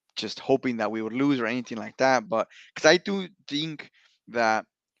 just hoping that we would lose or anything like that. But because I do think that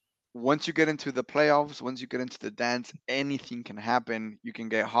once you get into the playoffs, once you get into the dance, anything can happen. You can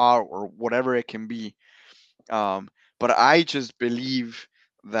get hot or whatever it can be. Um, but I just believe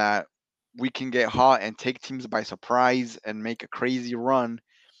that we can get hot and take teams by surprise and make a crazy run,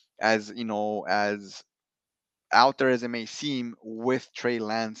 as out there as it may seem, with Trey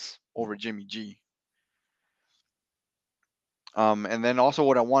Lance over Jimmy G. And then also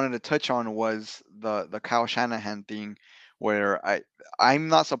what I wanted to touch on was the Kyle Shanahan thing, where I'm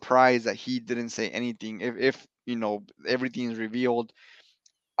not surprised that he didn't say anything. If everything is revealed,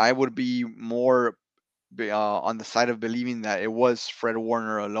 I would be more on the side of believing that it was Fred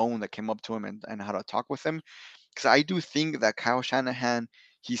Warner alone that came up to him and had a talk with him, because I do think that Kyle Shanahan,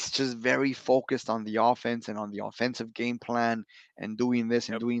 he's just very focused on the offense and on the offensive game plan and doing this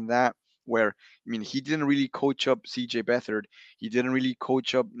and Yep. doing that. Where I mean, he didn't really coach up C.J. Beathard, he didn't really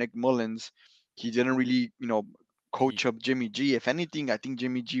coach up Nick Mullins, he didn't really coach He, up Jimmy G. If anything, I think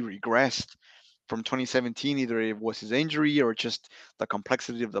Jimmy G regressed from 2017. Either it was his injury or just the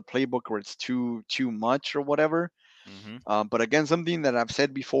complexity of the playbook, where it's too much or whatever. hmm But again, something that I've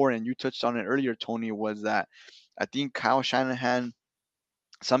said before, and you touched on it earlier, Tony, was that I think Kyle Shanahan,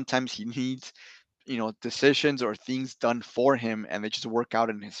 sometimes he needs, decisions or things done for him, and they just work out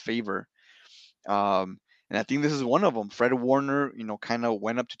in his favor. And I think this is one of them. Fred Warner, kind of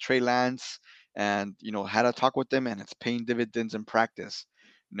went up to Trey Lance and had a talk with him, and it's paying dividends in practice.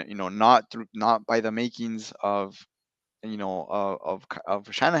 Not by the makings of of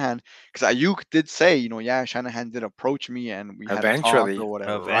Shanahan, because Ayuk did say, yeah, Shanahan did approach me and we had a talk Eventually. or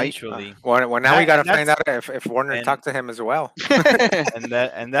whatever, right? Eventually, Well, now we that got to and find that's out if Warner and talked to him as well.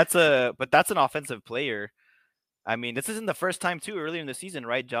 that's an offensive player. I mean, this isn't the first time too. Earlier in the season,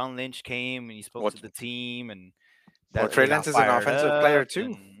 right? John Lynch came and he spoke Well, to the team, and well, that Trey they Lance got is an fired offensive player up. too.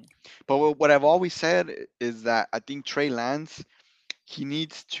 And But what I've always said is that I think Trey Lance, he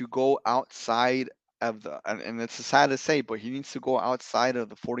needs to go outside of and it's sad to say, but he needs to go outside of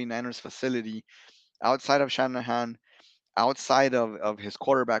the 49ers facility, outside of Shanahan, outside of his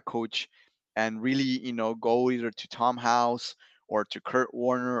quarterback coach, and really, go either to Tom House or to Kurt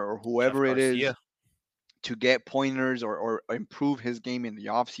Warner or Jeff whoever it is Garcia. to get pointers or improve his game in the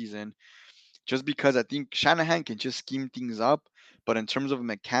offseason. Just because I think Shanahan can just scheme things up, but in terms of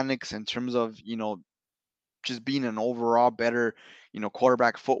mechanics, in terms of, just being an overall better,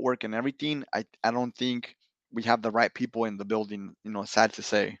 quarterback footwork and everything, I don't think we have the right people in the building, sad to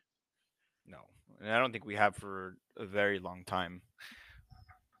say. No, and I don't think we have for a very long time.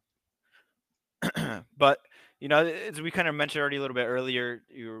 But as we kind of mentioned already a little bit earlier,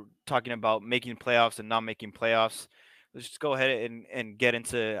 you were talking about making playoffs and not making playoffs. Let's just go ahead and get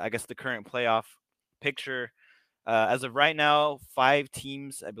into, I guess, the current playoff picture. As of right now, 5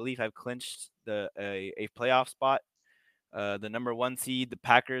 teams, I believe, have clinched a playoff spot. The number 1 seed, the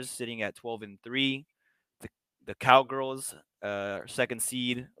Packers, sitting at 12-3. The the Cowgirls, second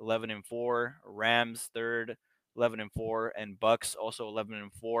seed, 11-4. Rams, third, 11-4, and Bucks also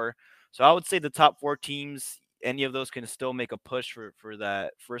 11-4. So I would say the top 4 teams, any of those can still make a push for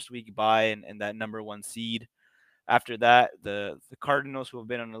that first week bye and that number 1 seed. After that, the Cardinals, who have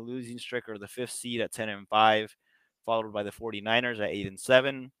been on a losing streak, are the 5th seed at 10-5, followed by the 49ers at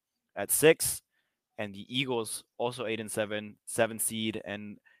 8-7 at 6, and the Eagles also 8-7, 7th seed,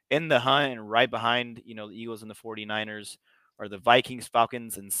 and in the hunt and right behind, the Eagles and the 49ers are the Vikings,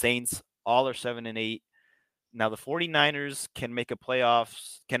 Falcons, and Saints. All are 7-8. Now the 49ers can make the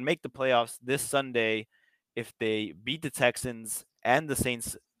playoffs this Sunday if they beat the Texans and the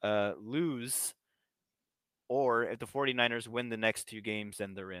Saints lose, or if the 49ers win the next 2 games,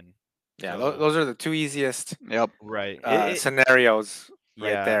 then they're in. Yeah, So those are the two easiest Yep. right, scenarios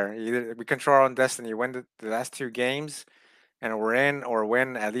right yeah, there. Either we control our own destiny, win the last 2 games, and we're in, or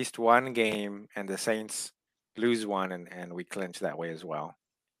win at least one game, and the Saints lose one, and we clinch that way as well.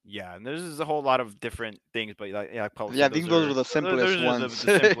 yeah, and there's a whole lot of different things, but like Paul Yeah, I said, think those were the those simplest are ones.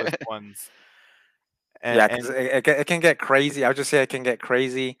 the simplest ones. Yeah, because And it can get crazy. I would just say it can get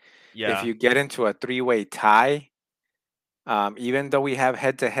crazy if yeah, you get into a 3-way tie. Even though we have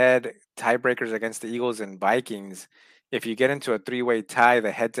head-to-head tiebreakers against the Eagles and Vikings, if you get into a 3-way tie,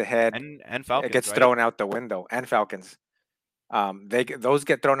 the head-to-head and it Falcons, gets right? thrown out the window, and Falcons. Those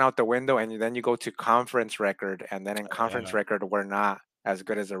get thrown out the window, and then you go to conference record, and then in conference Yeah, record we're not as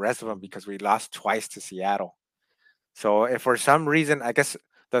good as the rest of them because we lost twice to Seattle. So if for some reason, I guess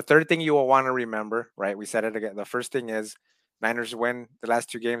The third thing you will want to remember, right? We said it again. The first thing is Niners win the last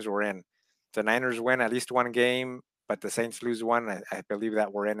two games we're in. The Niners win at least one game, but the Saints lose one. I believe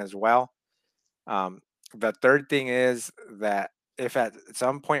that we're in as well. Um, the third thing is that if at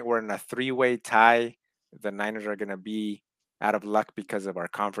some point we're in a three-way tie, the Niners are going to be out of luck because of our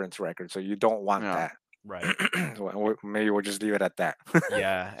conference record. So you don't want Yeah. that. Right. Maybe we'll just leave it at that.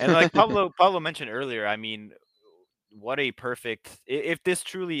 Yeah. And like Pablo mentioned earlier, I mean, what a perfect if this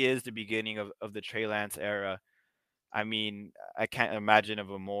truly is the beginning of the Trey Lance era, I mean, I can't imagine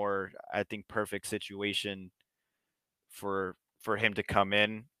of a more, I think, perfect situation for him to come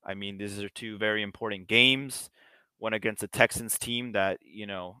in. I mean, these are two very important games. One against the Texans team that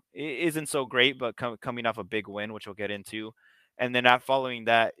isn't so great, but coming off a big win, which we'll get into, and then not following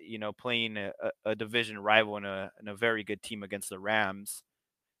that, playing a division rival and a very good team against the Rams,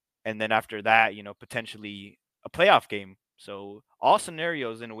 and then after that, potentially a playoff game. So all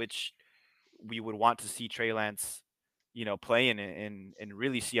scenarios in which we would want to see Trey Lance, play and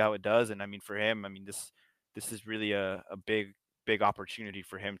really see how it does. And I mean, for him, I mean, this is really a big opportunity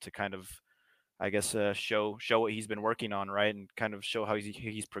for him to kind of, I guess, show what he's been working on, right, and kind of show how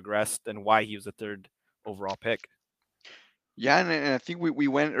he's progressed and why he was the third overall pick. Yeah, and I think we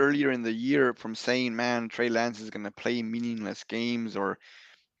went earlier in the year from saying, man, Trey Lance is going to play meaningless games, or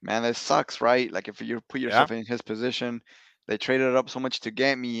man, that sucks, right? Like if you put Yeah. yourself in his position, they traded up so much to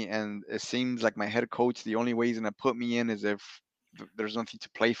get me, and it seems like my head coach, the only way he's going to put me in is if there's nothing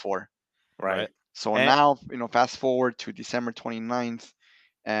to play for. Right. Right. So And now, fast forward to December 29th,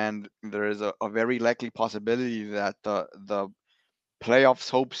 and there is a very likely possibility that the playoffs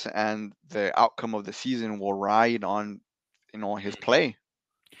hopes and the outcome of the season will ride on, his play.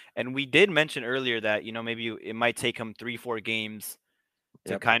 and we did mention earlier that maybe it might take him 3-4 games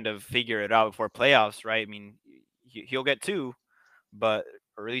to Yep. kind of figure it out before playoffs, right? I mean, he'll get two, but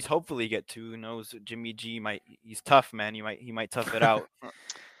or at least hopefully get two. Who knows? Jimmy G he's tough, man. He might tough it out.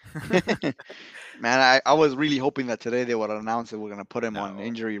 Man, I was really hoping that today they would announce that we're going to put him on No,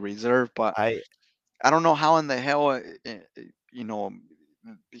 injury reserve, but I I don't know how in the hell, you know,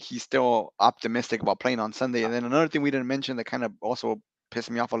 he's still optimistic about playing on Sunday. And then another thing we didn't mention that kind of also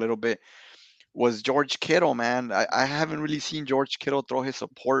pissed me off a little bit was George Kittle, man. I haven't really seen George Kittle throw his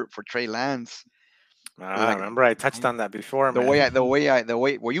support for Trey Lance. I Like remember I touched on that before, the way man. I, the way I, the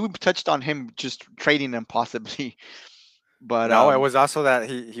way, well, you touched on him just trading him possibly, but No, it was also that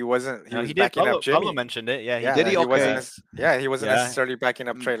he wasn't he no, was he did. backing up Pablo Jimmy. mentioned it. Yeah, he Yeah, did that he? did. he wasn't. Okay. Yeah, he wasn't Yeah, necessarily backing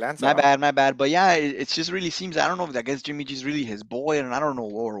up Trey Lance at My all. bad, my bad. But yeah, it just really seems, I don't know if I guess Jimmy G's really his boy, and I don't know,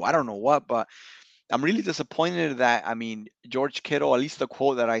 or I don't know what, but I'm really disappointed that, I mean, George Kittle, at least the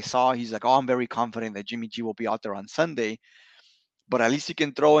quote that I saw, he's like, "Oh, I'm very confident that Jimmy G will be out there on Sunday." But at least you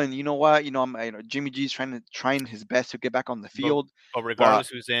can throw in, you know what, Jimmy G's trying his best to get back on the but field. but But regardless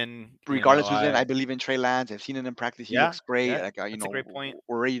who's in, regardless who's in, I I believe in Trey Lance. I've seen it in practice; he yeah looks great. yeah Like, that's a great point.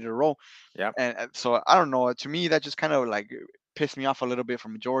 we're ready to roll. Yep. And so I don't know. To me, that just kind of like pissed me off a little bit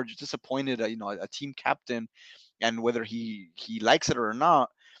from George. Disappointed, a team captain, and whether he likes it or not,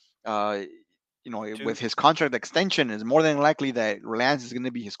 uh, Two with his contract extension, is more than likely that Lance is going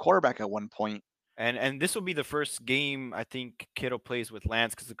to be his quarterback at one point. and this will be the first game I think Kittle plays with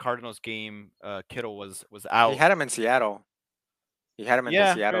Lance because the Cardinals game, Kittle was He out. had him in Seattle. He had him in the Yeah,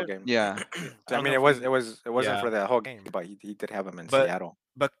 Seattle game. Yeah, I I don't mean, know it if he was was. it wasn't Yeah, for the whole game, but he did have him in but Seattle.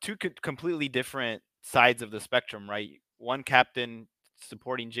 two completely different sides of the spectrum, right? One captain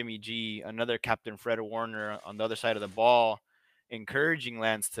supporting Jimmy G, another captain Fred Warner on the other side of the ball, encouraging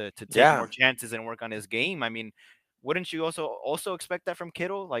Lance to take Yeah. more chances and work on his game. I mean, wouldn't you also expect that from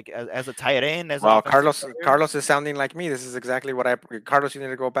Kittle, like as a tight end, as an Well, offensive Carlos player? Carlos is sounding like me. This is exactly what I Carlos. You need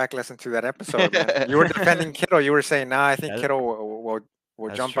to go back listen to that episode, man. You were defending Kittle. You were saying, "Nah, I think That, Kittle will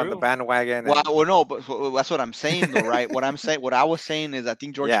that's jump on the true. bandwagon." well, And no, but that's what I'm saying, though, right? What I was saying is, I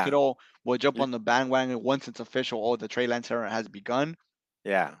think George yeah, Kittle will jump y- on the bandwagon once it's official. Oh, the Trey Lance era has begun.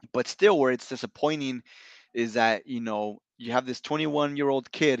 yeah, But still, where it's disappointing is that, you have this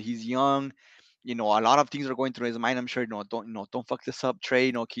 21-year-old kid. He's young. A lot of things are going through his mind. I'm sure, don't fuck this up,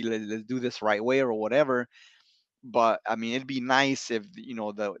 Trey. Let's do this right way or whatever. But I mean, it'd be nice if,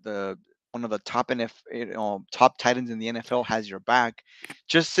 the one of the top top tight ends in the NFL has your back.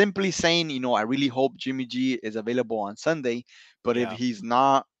 Just simply saying, I really hope Jimmy G is available on Sunday. But if Yeah, he's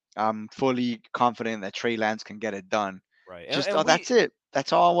not, I'm fully confident that Trey Lance can get it done. right. Just, And we that's it.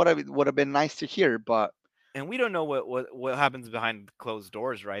 That's all would have been nice to hear. But and we don't know what happens behind closed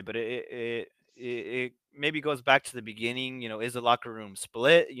doors, right? But it maybe goes back to the beginning. Is the locker room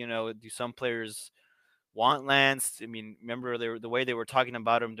split? Do some players want Lance? I mean, remember the way they were talking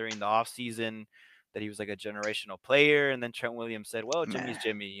about him during the offseason? that he was like a generational player, and then Trent Williams said, "Well, Jimmy's Nah.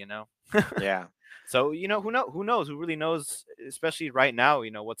 Jimmy," you know. Yeah. So who knows, who really knows, especially right now,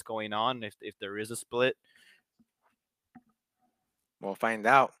 what's going on if there is a split. We'll find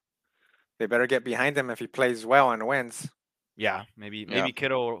out. They better get behind him if he plays well and wins. Yeah, maybe Yeah.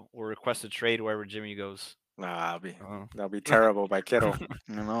 Kittle will request a trade wherever Jimmy goes. Nah, Uh, that'll be terrible by Kittle.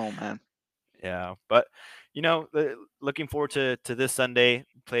 I don't know, man. Yeah, but looking forward to this Sunday.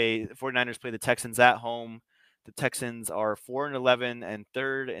 The 49ers play the Texans at home. The Texans are 4-11 and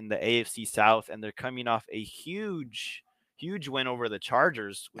third in the AFC South, and they're coming off a huge win over the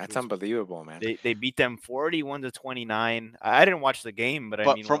Chargers. That's unbelievable, man. They beat them 41-29. I didn't watch the game, but I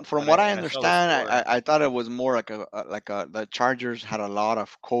But mean, from when what I when saw the understand, score, I thought it was more like the Chargers had a lot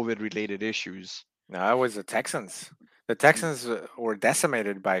of COVID related issues. No, it was the Texans. The Texans were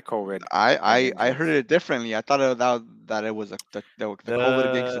decimated by COVID. I heard it differently. I thought that it was the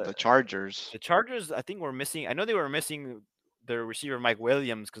COVID against the Chargers. The Chargers, I think, were missing. I know they were missing their receiver Mike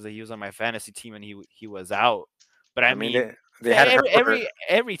Williams because he was on my fantasy team and he was out. But I mean, they had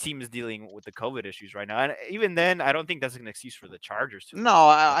every team is dealing with the COVID issues right now, and even then, I don't think that's an excuse for the Chargers to. No,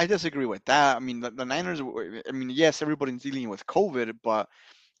 I disagree with that. I mean, the Niners. I mean, yes, everybody's dealing with COVID, but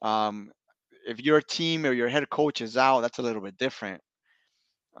if your team or your head coach is out, that's a little bit different.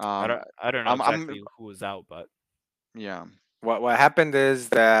 I don't know exactly who was out, but yeah. What happened is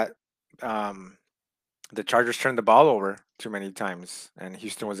that the Chargers turned the ball over too many times, and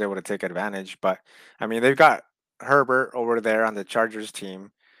Houston was able to take advantage. But I mean, they've got Herbert over there on the Chargers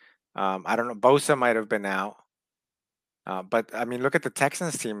team. I don't know. Bosa might have been out. But I mean, look at the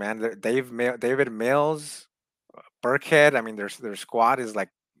Texans team, man. David Mills, Burkhead. I mean, their squad is like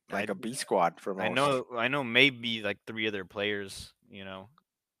a B squad for most. I know maybe like 3 other players,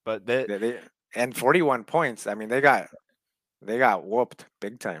 but they and 41 points. I mean, they got whooped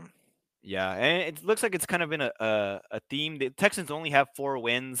big time. Yeah, and it looks like it's kind of been a theme. The Texans only have 4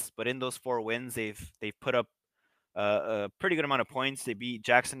 wins, but in those 4 wins, they've put up a pretty good amount of points. They beat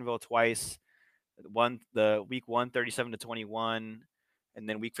Jacksonville twice. The week 1, 37-21, and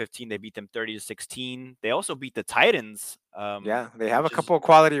then week 15 they beat them 30-16. They also beat the Titans. Yeah, they have a couple of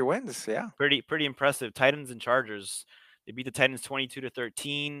quality wins. Yeah, pretty impressive. Titans and Chargers. They beat the Titans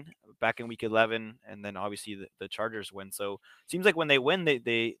 22-13 back in week 11, and then obviously the Chargers win. So it seems like when they win,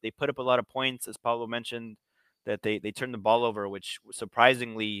 they put up a lot of points, as Pablo mentioned, that they turn the ball over, which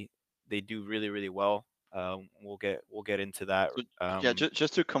surprisingly they do really, really well. We'll get into that. Yeah,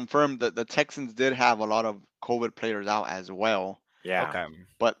 just to confirm that the Texans did have a lot of COVID players out as well. Yeah. Okay.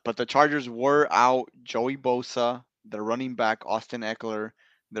 But the Chargers were out Joey Bosa, the running back Austin Eckler,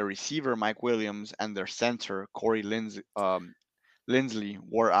 the receiver Mike Williams, and their center Corey Linsley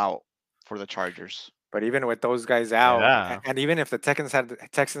were out for the Chargers. But even with those guys out, Yeah. and even if the Texans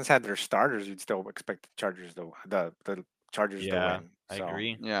had their starters, you'd still expect the Chargers to win. I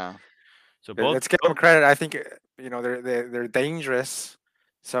agree. Yeah. So let's give them credit. I think they're dangerous.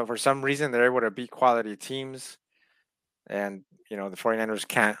 So for some reason they're able to beat quality teams, and the 49ers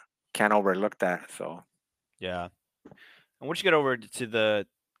can't overlook that. So yeah. And once you get over to the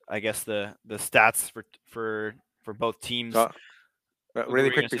stats for both teams. So, really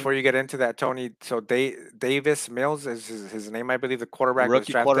quick before you get into that, Tony. So Davis Mills is his name, I believe. The quarterback was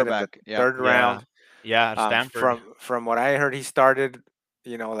drafted in the third round. Yeah, Stanford. From what I heard, he started.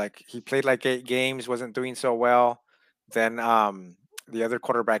 Like he played like 8 games, wasn't doing so well. Then the other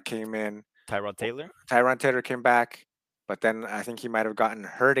quarterback came in. Tyrod Taylor came back, but then I think he might have gotten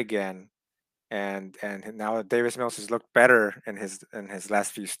hurt again. And now Davis Mills has looked better in his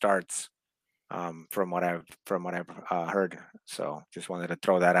last few starts. From what I've heard. So just wanted to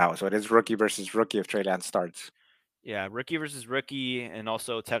throw that out. So it is rookie versus rookie if Trey Lance starts. Yeah, rookie versus rookie, and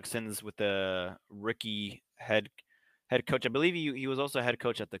also Texans with the rookie head coach. I believe he was also head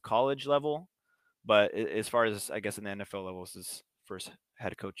coach at the college level, but as far as I guess in the NFL level, it's his first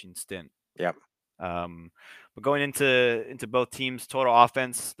head coaching stint. Yep. But going into both teams, total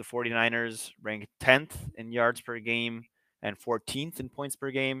offense, the 49ers ranked 10th in yards per game and 14th in points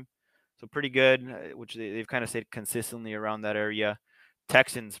per game. So pretty good, which they've kind of stayed consistently around that area.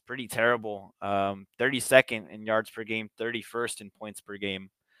 Texans, pretty terrible. 32nd in yards per game, 31st in points per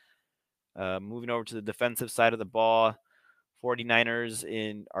game. Moving over to the defensive side of the ball,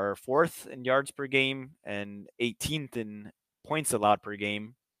 49ers are 4th in yards per game and 18th in points allowed per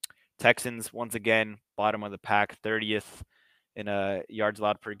game. Texans, once again, bottom of the pack, 30th in yards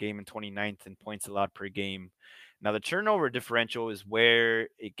allowed per game and 29th in points allowed per game. Now, the turnover differential is where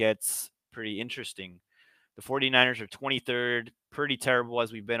it gets pretty interesting. The 49ers are 23rd, pretty terrible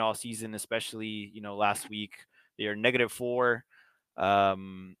as we've been all season, especially, last week. They are -4.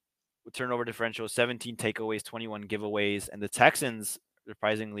 turnover differential, 17 takeaways, 21 giveaways, and the Texans,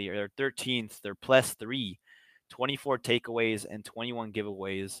 surprisingly, are 13th. They're +3, 24 takeaways and 21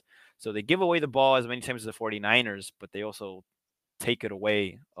 giveaways. So they give away the ball as many times as the 49ers, but they also take it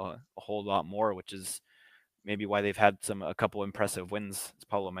away a whole lot more, which is maybe why they've had a couple impressive wins, as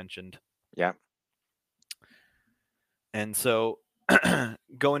Paulo mentioned. Yeah. And so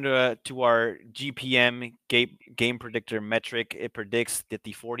going to our GPM game predictor metric, it predicts that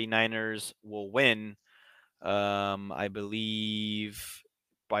the 49ers will win, I believe,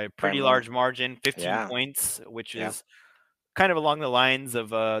 by a By pretty more. large margin, 15 Yeah. points, which Yeah. is kind of along the lines of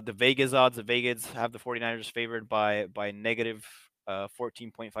the Vegas odds. The Vegas have the 49ers favored by negative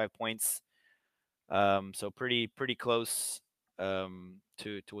 14.5 points. So pretty close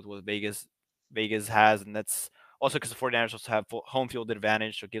to what Vegas has, and that's also because the 49ers also have home field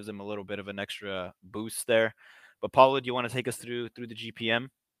advantage, so it gives them a little bit of an extra boost there. But Paulo, do you want to take us through the GPM?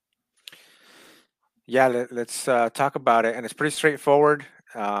 Yeah, let's talk about it. And it's pretty straightforward.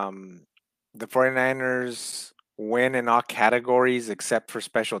 The 49ers win in all categories except for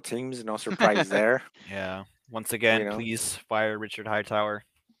special teams. No surprise there. Yeah. Once You again, know, please fire Richard Hightower.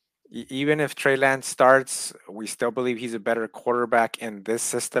 even if Trey Lance starts, we still believe he's a better quarterback in this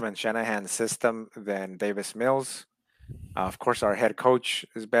system and Shanahan's system than Davis Mills. Of course, our head coach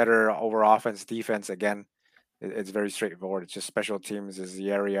is better over offense, defense. Again, it's very straightforward. It's just special teams is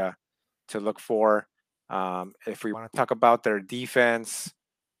the area to look for. If we want to talk about their defense,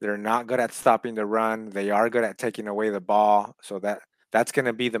 they're not good at stopping the run. They are good at taking away the ball. So that's going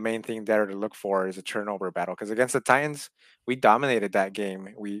to be the main thing there to look for is a turnover battle. Because against the Titans, we dominated that game.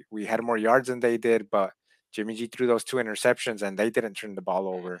 We had more yards than they did, but Jimmy G threw those 2 interceptions and they didn't turn the ball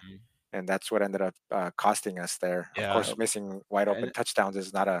over. Mhm. And that's what ended up costing us there. Of Yeah. course, missing wide open And touchdowns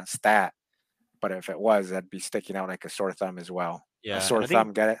is not a stat, but if it was, that'd be sticking out like a sore thumb as well. A Yeah, and sore I think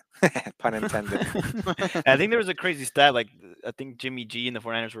thumb, get it? Pun intended. and I think there was a crazy stat. Like I think Jimmy G and the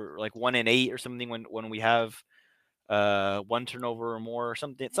 49ers were like 1-8 or something when we have one turnover or more or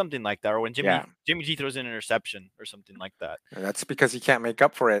something like that, or when Yeah, Jimmy G throws an interception or something like that. and that's because he can't make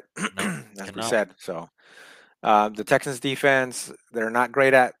up for it, No, as we cannot. said. So the Texans defense, they're not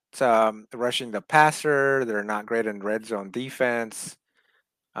great at rushing the passer. They're not great in red zone defense,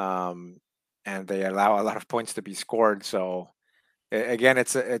 um, and they allow a lot of points to be scored. So again,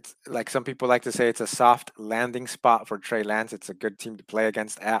 it's like some people like to say it's a soft landing spot for Trey Lance. It's a good team to play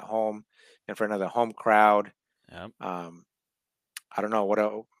against at home in front of the home crowd. Yeah. Um, I don't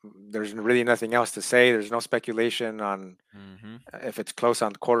know there's really nothing else to say. There's no speculation on Mm-hmm. if it's close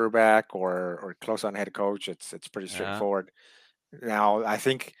on quarterback or close on head coach. It's pretty Yeah. straightforward. Now, I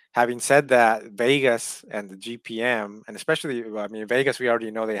think having said that, Vegas and the GPM, and especially, I mean, Vegas, we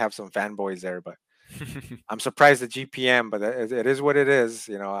already know they have some fanboys there, but I'm surprised the GPM, but it is what it is.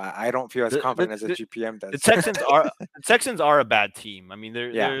 You know, I don't feel as the, the, confident as the the GPM the does. Texans are a bad team. I mean,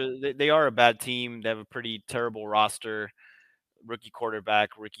 Yeah, they are a bad team. They have a pretty terrible roster, rookie quarterback,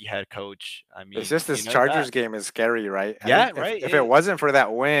 rookie head coach. I it's mean, just this Chargers game is scary, right? I yeah, think right. if it wasn't for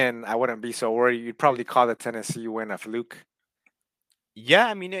that win, I wouldn't be so worried. You'd probably call the Tennessee win a fluke. Yeah,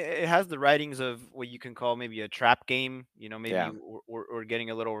 I mean, it has the writings of what you can call maybe a trap game. Maybe Yeah. we're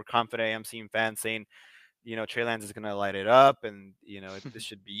getting a little overconfident. I'm seeing fans saying, Trey Lance is going to light it up, and this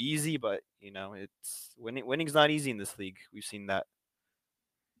should be easy. But it's winning's not easy in this league. We've seen that.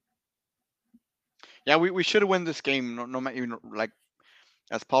 yeah, we should have won this game. No matter, like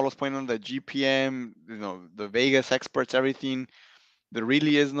as Paulo's pointing on the GPM, the Vegas experts, everything. There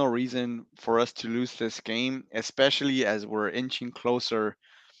really is no reason for us to lose this game, especially as we're inching closer,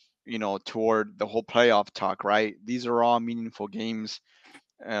 toward the whole playoff talk. Right? These are all meaningful games.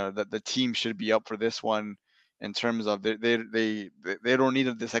 That the team should be up for this one. In terms of they don't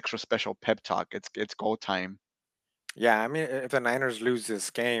need this extra special pep talk. It's go time. Yeah, I mean, if the Niners lose this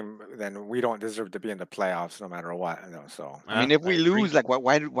game, then we don't deserve to be in the playoffs, no matter what. So I mean, Yeah, if I we agree. lose, like,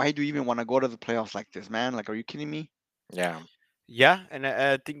 why do you even want to go to the playoffs like this, man? Like, are you kidding me? yeah, Yeah, and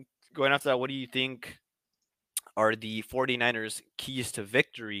I think going after that, what do you think are the 49ers keys to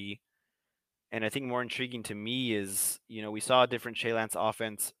victory? And I think more intriguing to me is, we saw a different Trey Lance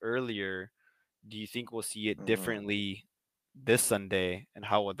offense earlier. Do you think we'll see it mhm. differently this Sunday? And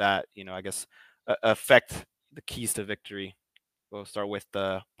how will that, I guess, affect the keys to victory? We'll start with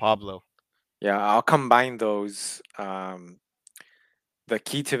Pablo. Yeah. I'll combine those. The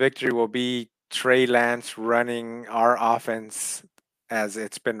key to victory will be Trey Lance running our offense as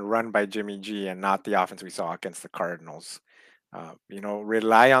it's been run by Jimmy G and not the offense we saw against the Cardinals.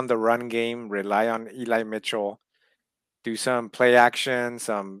 Rely on the run game, rely on Eli Mitchell, do some play action,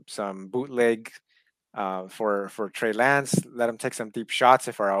 some bootleg for Trey Lance. Let him take some deep shots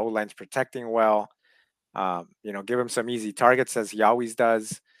if our O line's protecting well. Give him some easy targets as he always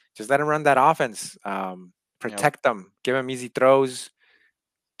does. Just let him run that offense. Yep. Protect them. Give him easy throws.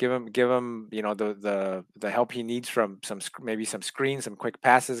 Give him the help he needs from maybe some screens, some quick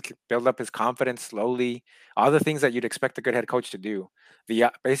passes. Build up his confidence slowly. All the things that you'd expect a good head coach to do.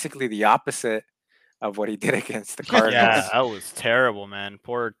 Basically the opposite of what he did against the Yeah, Cardinals. that was terrible, man.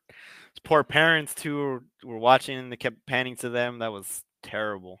 Poor parents too were watching and they kept panning to them. That was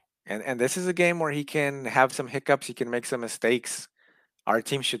terrible. And this is a game where he can have some hiccups. He can make some mistakes. Our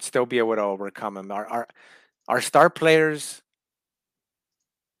team should still be able to overcome him. Our star players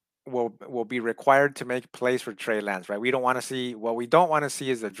will be required to make plays for Trey Lance, right? What we don't want to see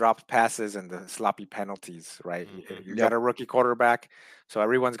is the dropped passes and the sloppy penalties, right? You got Yep. a rookie quarterback, so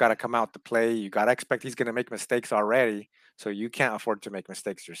everyone's got to come out to play. You got to expect he's going to make mistakes already, so you can't afford to make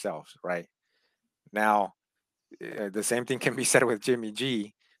mistakes yourselves, right? Now, the same thing can be said with Jimmy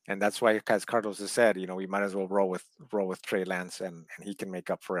G, and that's why, as Carlos has said, we might as well roll with Trey Lance, and he can make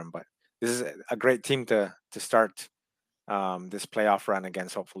up for him. But this is a great team to start this playoff run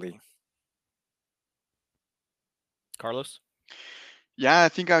against, hopefully. Carlos? Yeah, I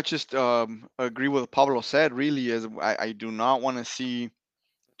think I just agree with what Pablo said. Really, is I do not want to see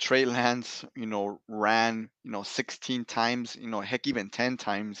Trey Lance, ran, 16 times, heck, even 10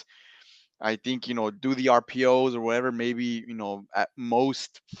 times. I think, do the RPOs or whatever, maybe, at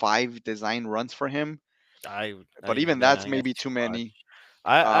most 5 design runs for him. But Even even then, I that's think that's maybe too too much. many.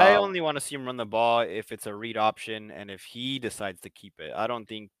 I Uh, only want to see him run the ball if it's a read option and if he decides to keep it. I don't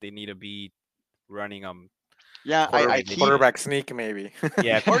think they need to be running yeah, the I way they keep did. Quarterback sneak, maybe.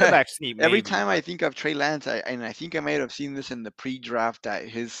 Yeah, quarterback sneak every maybe, time I but think of Trey Lance, and I think I might have seen this in the pre-draft that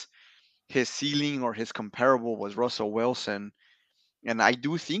his ceiling or his comparable was Russell Wilson. And I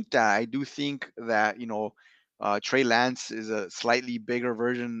do think that Trey Lance is a slightly bigger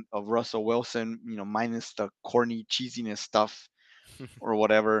version of Russell Wilson, minus the corny cheesiness stuff or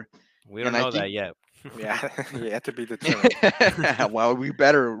whatever. we don't And I know think, that yet. Yeah, yet to be determined. well, we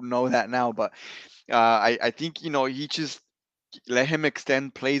better know that now. But I think he just let him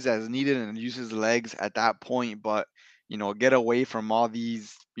extend plays as needed and use his legs at that point. But get away from all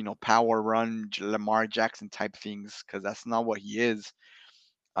these power run Lamar Jackson type things, because that's not what he is.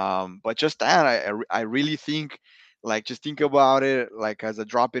 But just that, I really think, like, just think about it like as a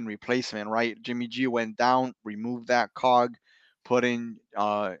drop in replacement, right? Jimmy G went down, remove that cog, put in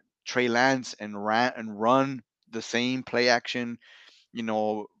Trey Lance and run the same play action,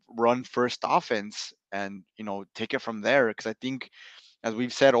 run first offense, and take it from there. Because I think, as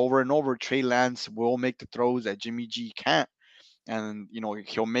we've said over and over, Trey Lance will make the throws that Jimmy G can't, and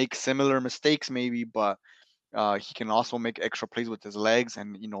he'll make similar mistakes maybe, but he can also make extra plays with his legs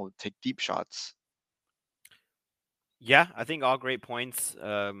and take deep shots. Yeah, I think all great points.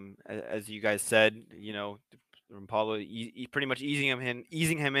 As you guys said, from Paulo, pretty much easing him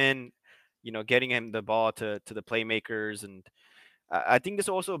in, getting him the ball to the playmakers, and I think this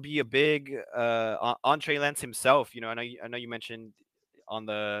will also be a big on Trey Lance himself. I know you mentioned on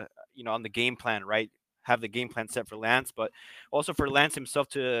the game plan, right? Have the game plan set for Lance, but also for Lance himself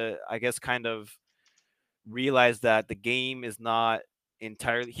to, I guess, kind of realize that the game is not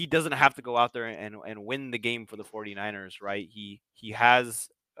entirely, he doesn't have to go out there and win the game for the 49ers, right? He has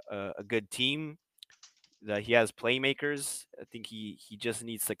a good team, that he has playmakers. I think he just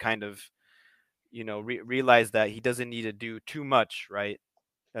needs to kind of realize that he doesn't need to do too much, right?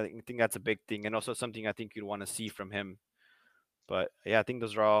 I think that's a big thing, and also something I think you'd want to see from him. But yeah, I think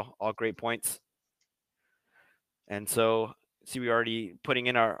those are all great points. And so, see, we already putting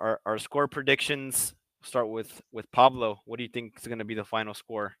in our score predictions. Start with Pablo. What do you think is going to be the final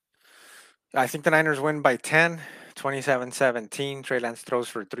score? I think the Niners win by 10, 27-17. Trey Lance throws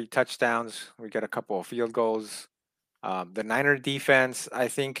for 3 touchdowns. We get a couple of field goals. The Niner defense, I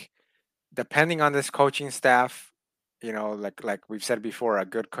think, depending on this coaching staff, like we've said before, a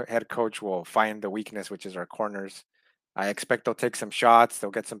good head coach will find the weakness, which is our corners. I expect they'll take some shots,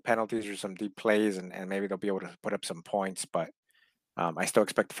 they'll get some penalties or some deep plays, and maybe they'll be able to put up some points. But I still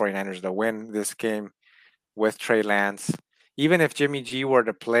expect the 49ers to win this game with Trey Lance. Even if Jimmy G were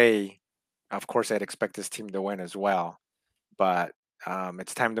to play, of course, I'd expect this team to win as well. But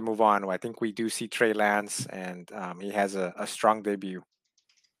it's time to move on. I think we do see Trey Lance, and he has a strong debut.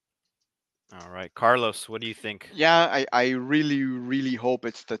 All right, Carlos, what do you think? Yeah, I really, really hope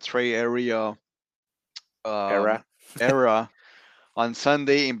it's the Trey area um, Era. era on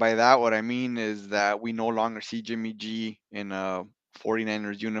Sunday. And by that, what I mean is that we no longer see Jimmy G in a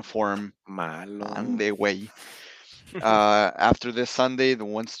 49ers uniform. Malo. Ande way. After this Sunday, the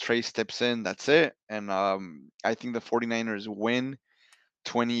once Trey steps in, that's it. And I think the 49ers win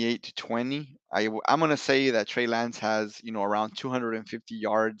 28-20. I'm gonna say that Trey Lance has around 250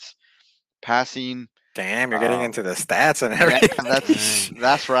 yards passing. Damn, you're getting Um, into the stats and yeah, everything. Dang.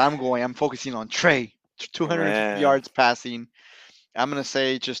 that's where I'm going. I'm focusing on Trey. 250 Man. yards passing. I'm gonna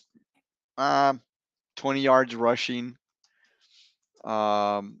say just uh, 20 yards rushing,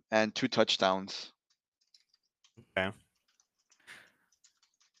 and 2 touchdowns. Okay.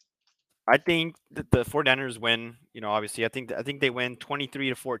 I think that the 49ers win. Obviously, I think they win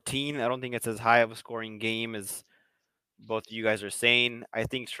 23-14. I don't think it's as high of a scoring game as both of you guys are saying. I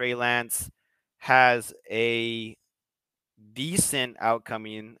think Trey Lance has a decent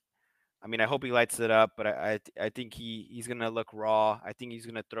outcoming. I mean, I hope he lights it up, but I think he's gonna look raw. I think he's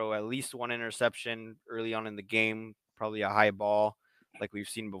gonna throw at least one interception early on in the game, probably a high ball, like we've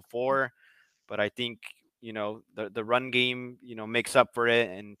seen before. But I think the run game makes up for it,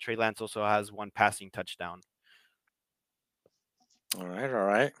 and Trey Lance also has one passing touchdown. All right, all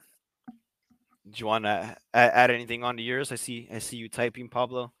right. Do you want to add anything onto yours? I see you typing,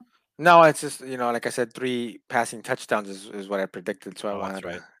 Pablo. No, it's just like I said, 3 passing touchdowns is what I predicted, so I Oh, wanted that's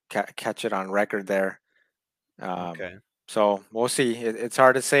to right. catch it on record there. Um, Okay. so we'll see. It's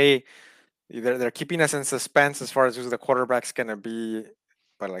hard to say. They're keeping us in suspense as far as who the quarterback's gonna be,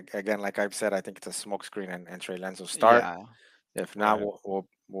 but like again, like I've said, I think it's a smokescreen, and Trey Lance will start. Yeah. If not, Right. we'll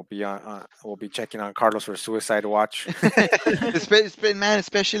be we'll be checking on Carlos for suicide watch. It's been, man,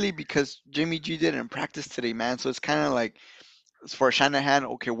 especially because Jimmy G didn't practice today, man. So it's kind of like for Shanahan,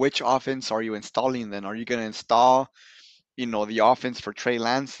 okay, which offense are you installing then? Are you gonna install, the offense for Trey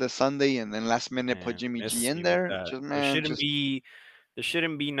Lance this Sunday and then last minute put Man, Jimmy G miss in me with there? that. Just There man, shouldn't just be there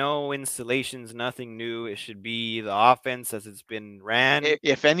shouldn't be no installations, nothing new. It should be the offense as it's been ran.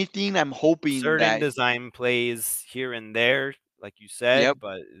 if anything, I'm hoping Certain that design plays here and there, like you yep. said,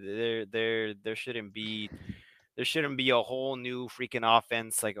 but there shouldn't be a whole new freaking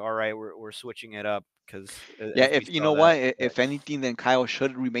offense. Like, all right, we're switching it up because Yeah, as we if you saw know that. what, if anything, then Kyle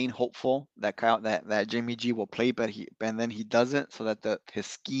should remain hopeful that that Jimmy G will play, but then he doesn't, so that the his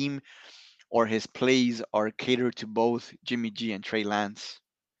scheme or his plays are catered to both Jimmy G and Trey Lance.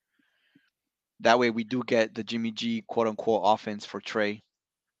 That way, we do get the Jimmy G quote unquote offense for Trey.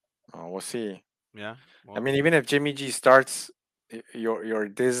 We'll see. Yeah. I Well, mean, even if Jimmy G starts, your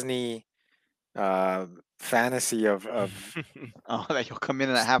Disney fantasy of Oh, that he'll come in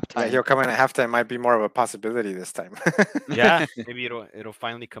at yeah, halftime. he'll come in at halftime might be more of a possibility this time. yeah, maybe it'll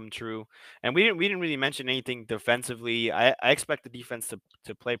finally come true. And we didn't really mention anything defensively. I expect the defense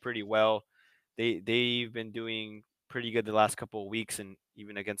to play pretty well. They've been doing pretty good the last couple of weeks, and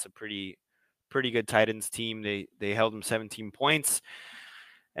even against a pretty good Titans team, they held them 17 points.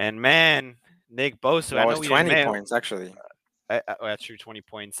 And man, Nick Bosa, I That know was we didn't 20 man, points actually. oh, that's true, 20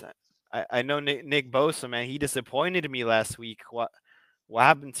 points. I know Nick Bosa, man, he disappointed me last week. What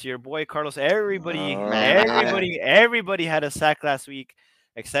happened to your boy Carlos? Everybody, Oh Man, man, everybody, everybody had a sack last week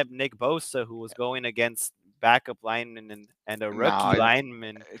except Nick Bosa, who was going against backup lineman and a no, rookie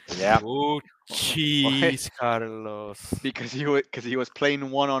lineman. it's yeah. Oh, jeez, Carlos. because he was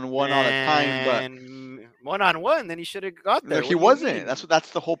playing one on one all the time, but Man, one on one, then he should have got no, there. he What do you wasn't. mean?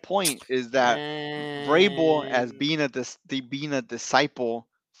 That's the whole point. Is that Vrabel, as Man, being a disciple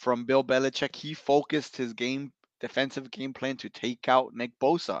from Bill Belichick, he focused his defensive game plan to take out Nick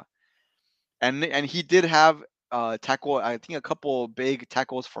Bosa, and he did have tackle. I think a couple big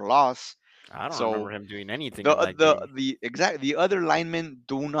tackles for loss. I don't So remember him doing anything the in that game. the other linemen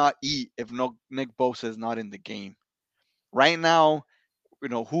do not eat if no Nick Bosa is not in the game. Right now,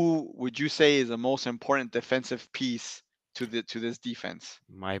 who would you say is the most important defensive piece to this defense?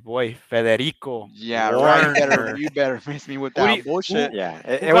 My boy Federico Yeah, right. Warner. You better miss me with Who do that you, bullshit. who Yeah,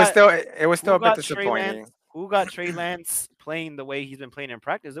 who got it was still who a bit got Trey Lance? disappointing. Who got Trey Lance playing the way he's been playing in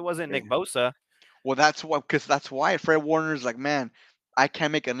practice? It wasn't Eh, Nick Bosa. Well, that's why Fred Warner's like, man, I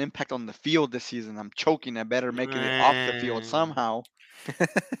can't make an impact on the field this season. I'm choking. I better making it off the field Man, somehow.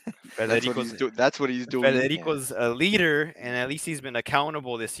 Federico's That's what he's doing. yeah, Federico's a leader, and at least he's been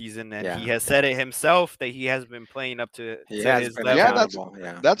accountable this season, and he yeah, has said it himself that he has been playing up to he to has his been Yeah, level. accountable.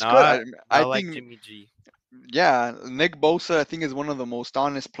 Yeah, that's good. Not I not like think Jimmy G. yeah, Nick Bosa I think is one of the most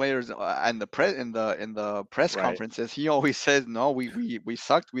honest players in the in the press right. conferences. He always says, "No, we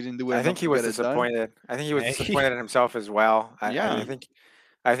sucked. We didn't do I think enough he to was get it done." disappointed. I think he was Man, disappointed in himself as well. Yeah.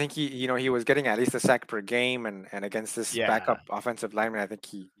 I think he he was getting at least a sack per game, and against this yeah, backup offensive lineman, I think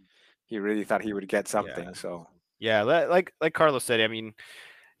he really thought he would get yeah, something. So yeah. Like Carlos said, I mean,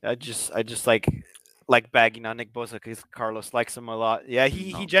 I just like like bagging on Nick Bosa because Carlos likes him a lot. Yeah,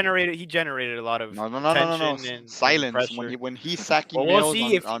 he No, generated a lot of no. tension and Silence. pressure. When he's sacking Well, we'll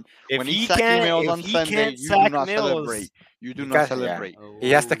males see on if when he's he sacking can't males on Sunday, you do sack not Mills. celebrate. You do He not got yeah. celebrate. He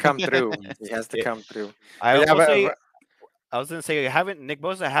has to Oh, come through. he's, He has to it, come through. I But yeah, will say but I was gonna say haven't Nick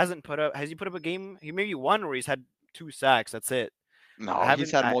Bosa hasn't put up has he put up a game? He maybe one where he's had 2 sacks. That's it. I No, he's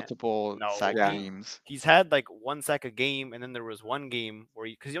haven't. had I multiple sack no. yeah, games. He's had like 1 sack a game, and then there was one game where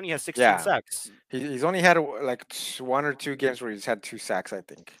because he only has 16 yeah. sacks. He's only had like 1 or 2 games where he's had 2 sacks, I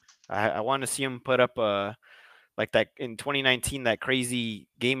think. I want to see him put up like that in 2019 that crazy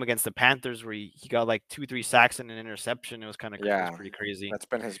game against the Panthers where he got like 2 3 sacks and an interception. It was it was Yeah, pretty crazy. that's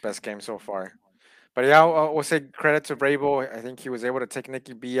been his best game so far. But yeah, we'll say credit to Vrabel. I think he was able to take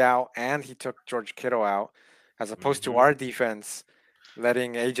Nicky B out, and he took George Kittle out, as opposed to Hmm. our defense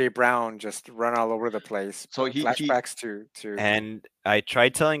letting AJ Brown just run all over the place. So he Flashbacks And I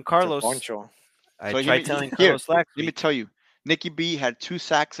tried telling to Carlos. Poncho. I so tried telling here. Carlos last Let me week. tell you, Nicky B had 2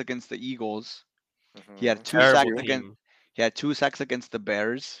 sacks against the Eagles. He had two Terrible sacks Fairview, against. team. He had 2 sacks against the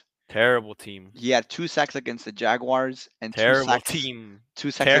Bears. Terrible team. He had 2 sacks against the Jaguars and two Terrible sacks. team.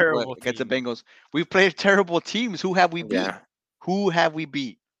 2 sacks Terrible against the team. Bengals. We've played terrible teams. Who have we beat? yeah, Who have we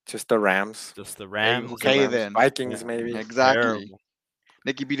beat? just the Rams, Just the Hey, Rams just the okay and Rams, then. Vikings yeah, maybe. Exactly. terrible.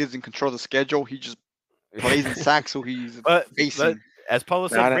 Nicky B doesn't control the schedule. He just plays in sacks who he's But facing. as Paulo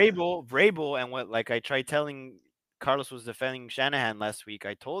said, Not a, Vrabel, and what like I tried telling Carlos was defending Shanahan last week.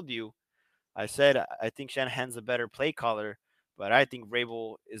 I told you, I said I think Shanahan's a better play caller, but I think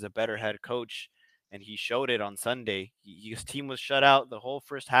Vrabel is a better head coach, and he showed it on Sunday. His team was shut out the whole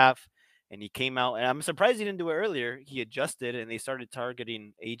first half, and he came out. And I'm surprised he didn't do it earlier. He adjusted, and they started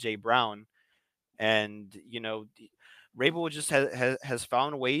targeting AJ Brown, and Rabel just has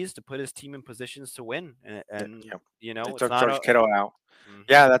found ways to put his team in positions to win, and yeah, they it's took not George a. Kittle out. Mhm.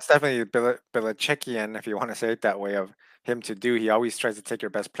 Yeah, that's definitely Belichickian, if you want to say it that way, of him to do. He always tries to take your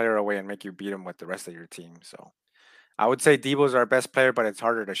best player away and make you beat him with the rest of your team. So I would say Debo's our best player, but it's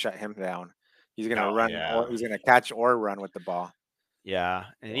harder to shut him down. He's gonna Oh run, or yeah, he's gonna catch or run with the ball. yeah,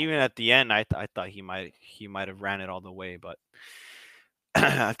 and So even at the end, I thought he might have ran it all the way, but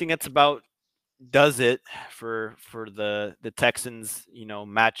I think that's about does it for the Texans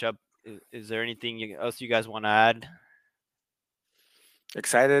matchup. Is there anything else you guys want to add?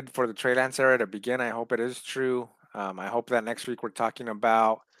 excited for the Trey Lance era to begin. I hope it is true. I hope that next week we're talking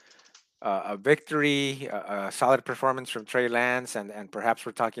about a victory, a solid performance from Trey Lance, and perhaps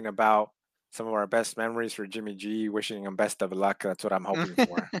we're talking about some of our best memories for Jimmy G. Wishing him best of luck. That's what I'm hoping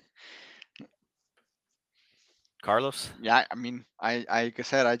for. Carlos? Yeah, I mean, like I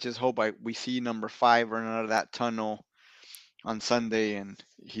said, I just hope we see number 5 run out of that tunnel on Sunday, and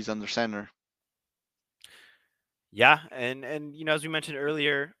he's under center. Yeah, and as we mentioned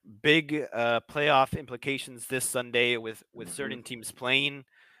earlier, big playoff implications this Sunday with Mhm. certain teams playing.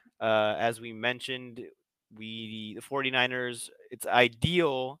 As we mentioned, the 49ers, it's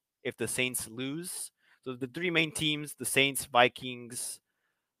ideal if the Saints lose. So the three main teams, the Saints, Vikings,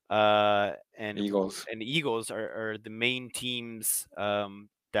 Eagles. and Eagles are the main teams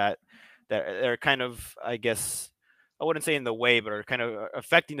that are kind of, I guess, I wouldn't say in the way, but are kind of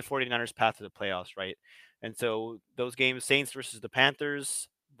affecting the 49ers path to the playoffs, right? And so those games, Saints versus the Panthers,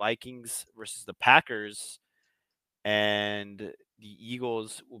 Vikings versus the Packers, and the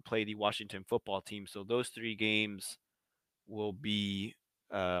Eagles will play the Washington football team. So those 3 games will be,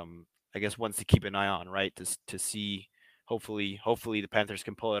 I guess, ones to keep an eye on, right? To see, hopefully the Panthers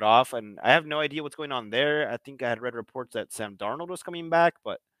can pull it off. And I have no idea what's going on there. I think I had read reports that Sam Darnold was coming back,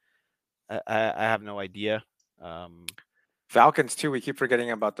 but I have no idea. Um, Falcons too. We keep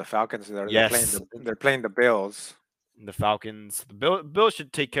forgetting about the Falcons. yes, They're playing the Bills. the Falcons, the Bills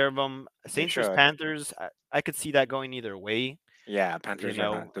should take care of them. They Saints versus should. Panthers, I could see that going either way. Yeah, Panthers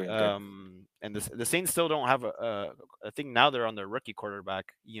are not doing good. And the Saints still don't have I think now they're on their rookie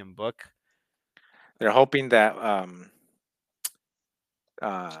quarterback, Ian Book. They're hoping that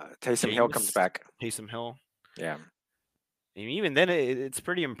Taysom Hill comes James back. Taysom Hill. Yeah. And even then, it's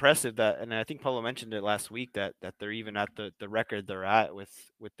pretty impressive that, and I think Paulo mentioned it last week that they're even at the record they're at with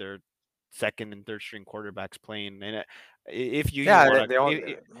their second and third string quarterbacks playing. And if you even Yeah, want they all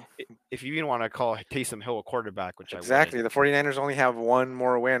to, if you even want to call Taysom Hill a quarterback, which I wouldn't. exactly. The 49ers only have one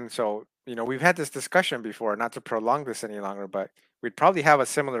more win. So, we've had this discussion before, not to prolong this any longer, but we'd probably have a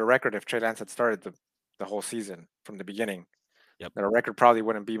similar record if Trey Lance had started the whole season from the beginning. Yep. That our record probably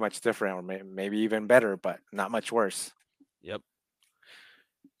wouldn't be much different, or maybe even better, but not much worse. Yep.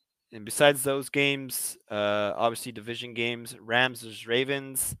 And besides those games, obviously division games, Rams versus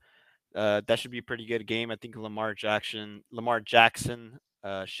Ravens. That should be a pretty good game. I think Lamar Jackson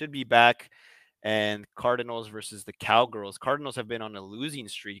should be back. and Cardinals versus the Cowgirls. Cardinals have been on a losing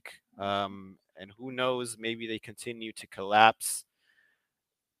streak, and who knows, maybe they continue to collapse.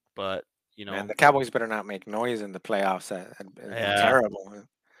 But Man, the Cowboys better not make noise in the playoffs. It'd be terrible.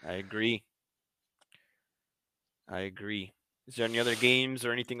 I agree. Is there any other games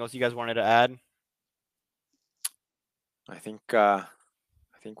or anything else you guys wanted to add? I think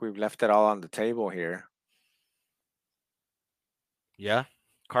we've left it all on the table here. Yeah,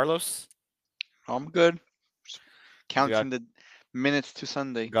 Carlos, I'm good. Counting the minutes to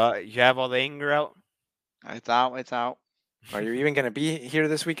Sunday. You have all the anger out? It's out. It's out. Are you even gonna be here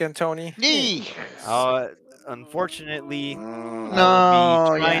this weekend, Tony? Unfortunately, No, I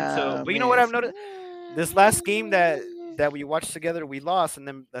will be trying to. But you know what I've noticed? This last game that we watched together, we lost, and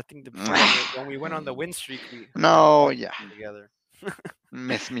then I think when we went on the win streak, we together.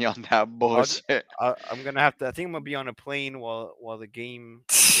 Miss me on that bullshit. I'm gonna have to. I think I'm gonna be on a plane while the game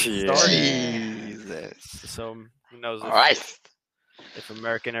starts. Jesus. So who knows? If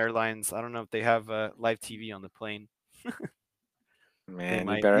American Airlines, I don't know if they have live TV on the plane. Man,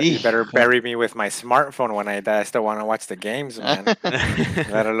 you better bury me with my smartphone when I die. I still want to watch the games, man.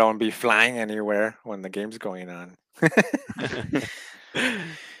 Let alone be flying anywhere when the game's going on. Well,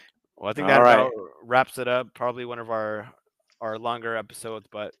 I think that about wraps it up. Probably one of our longer episodes,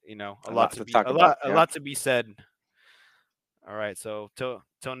 but a lot to be said. All right, so till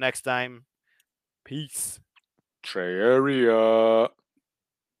next time, peace. Trey area.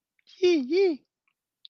 Yee.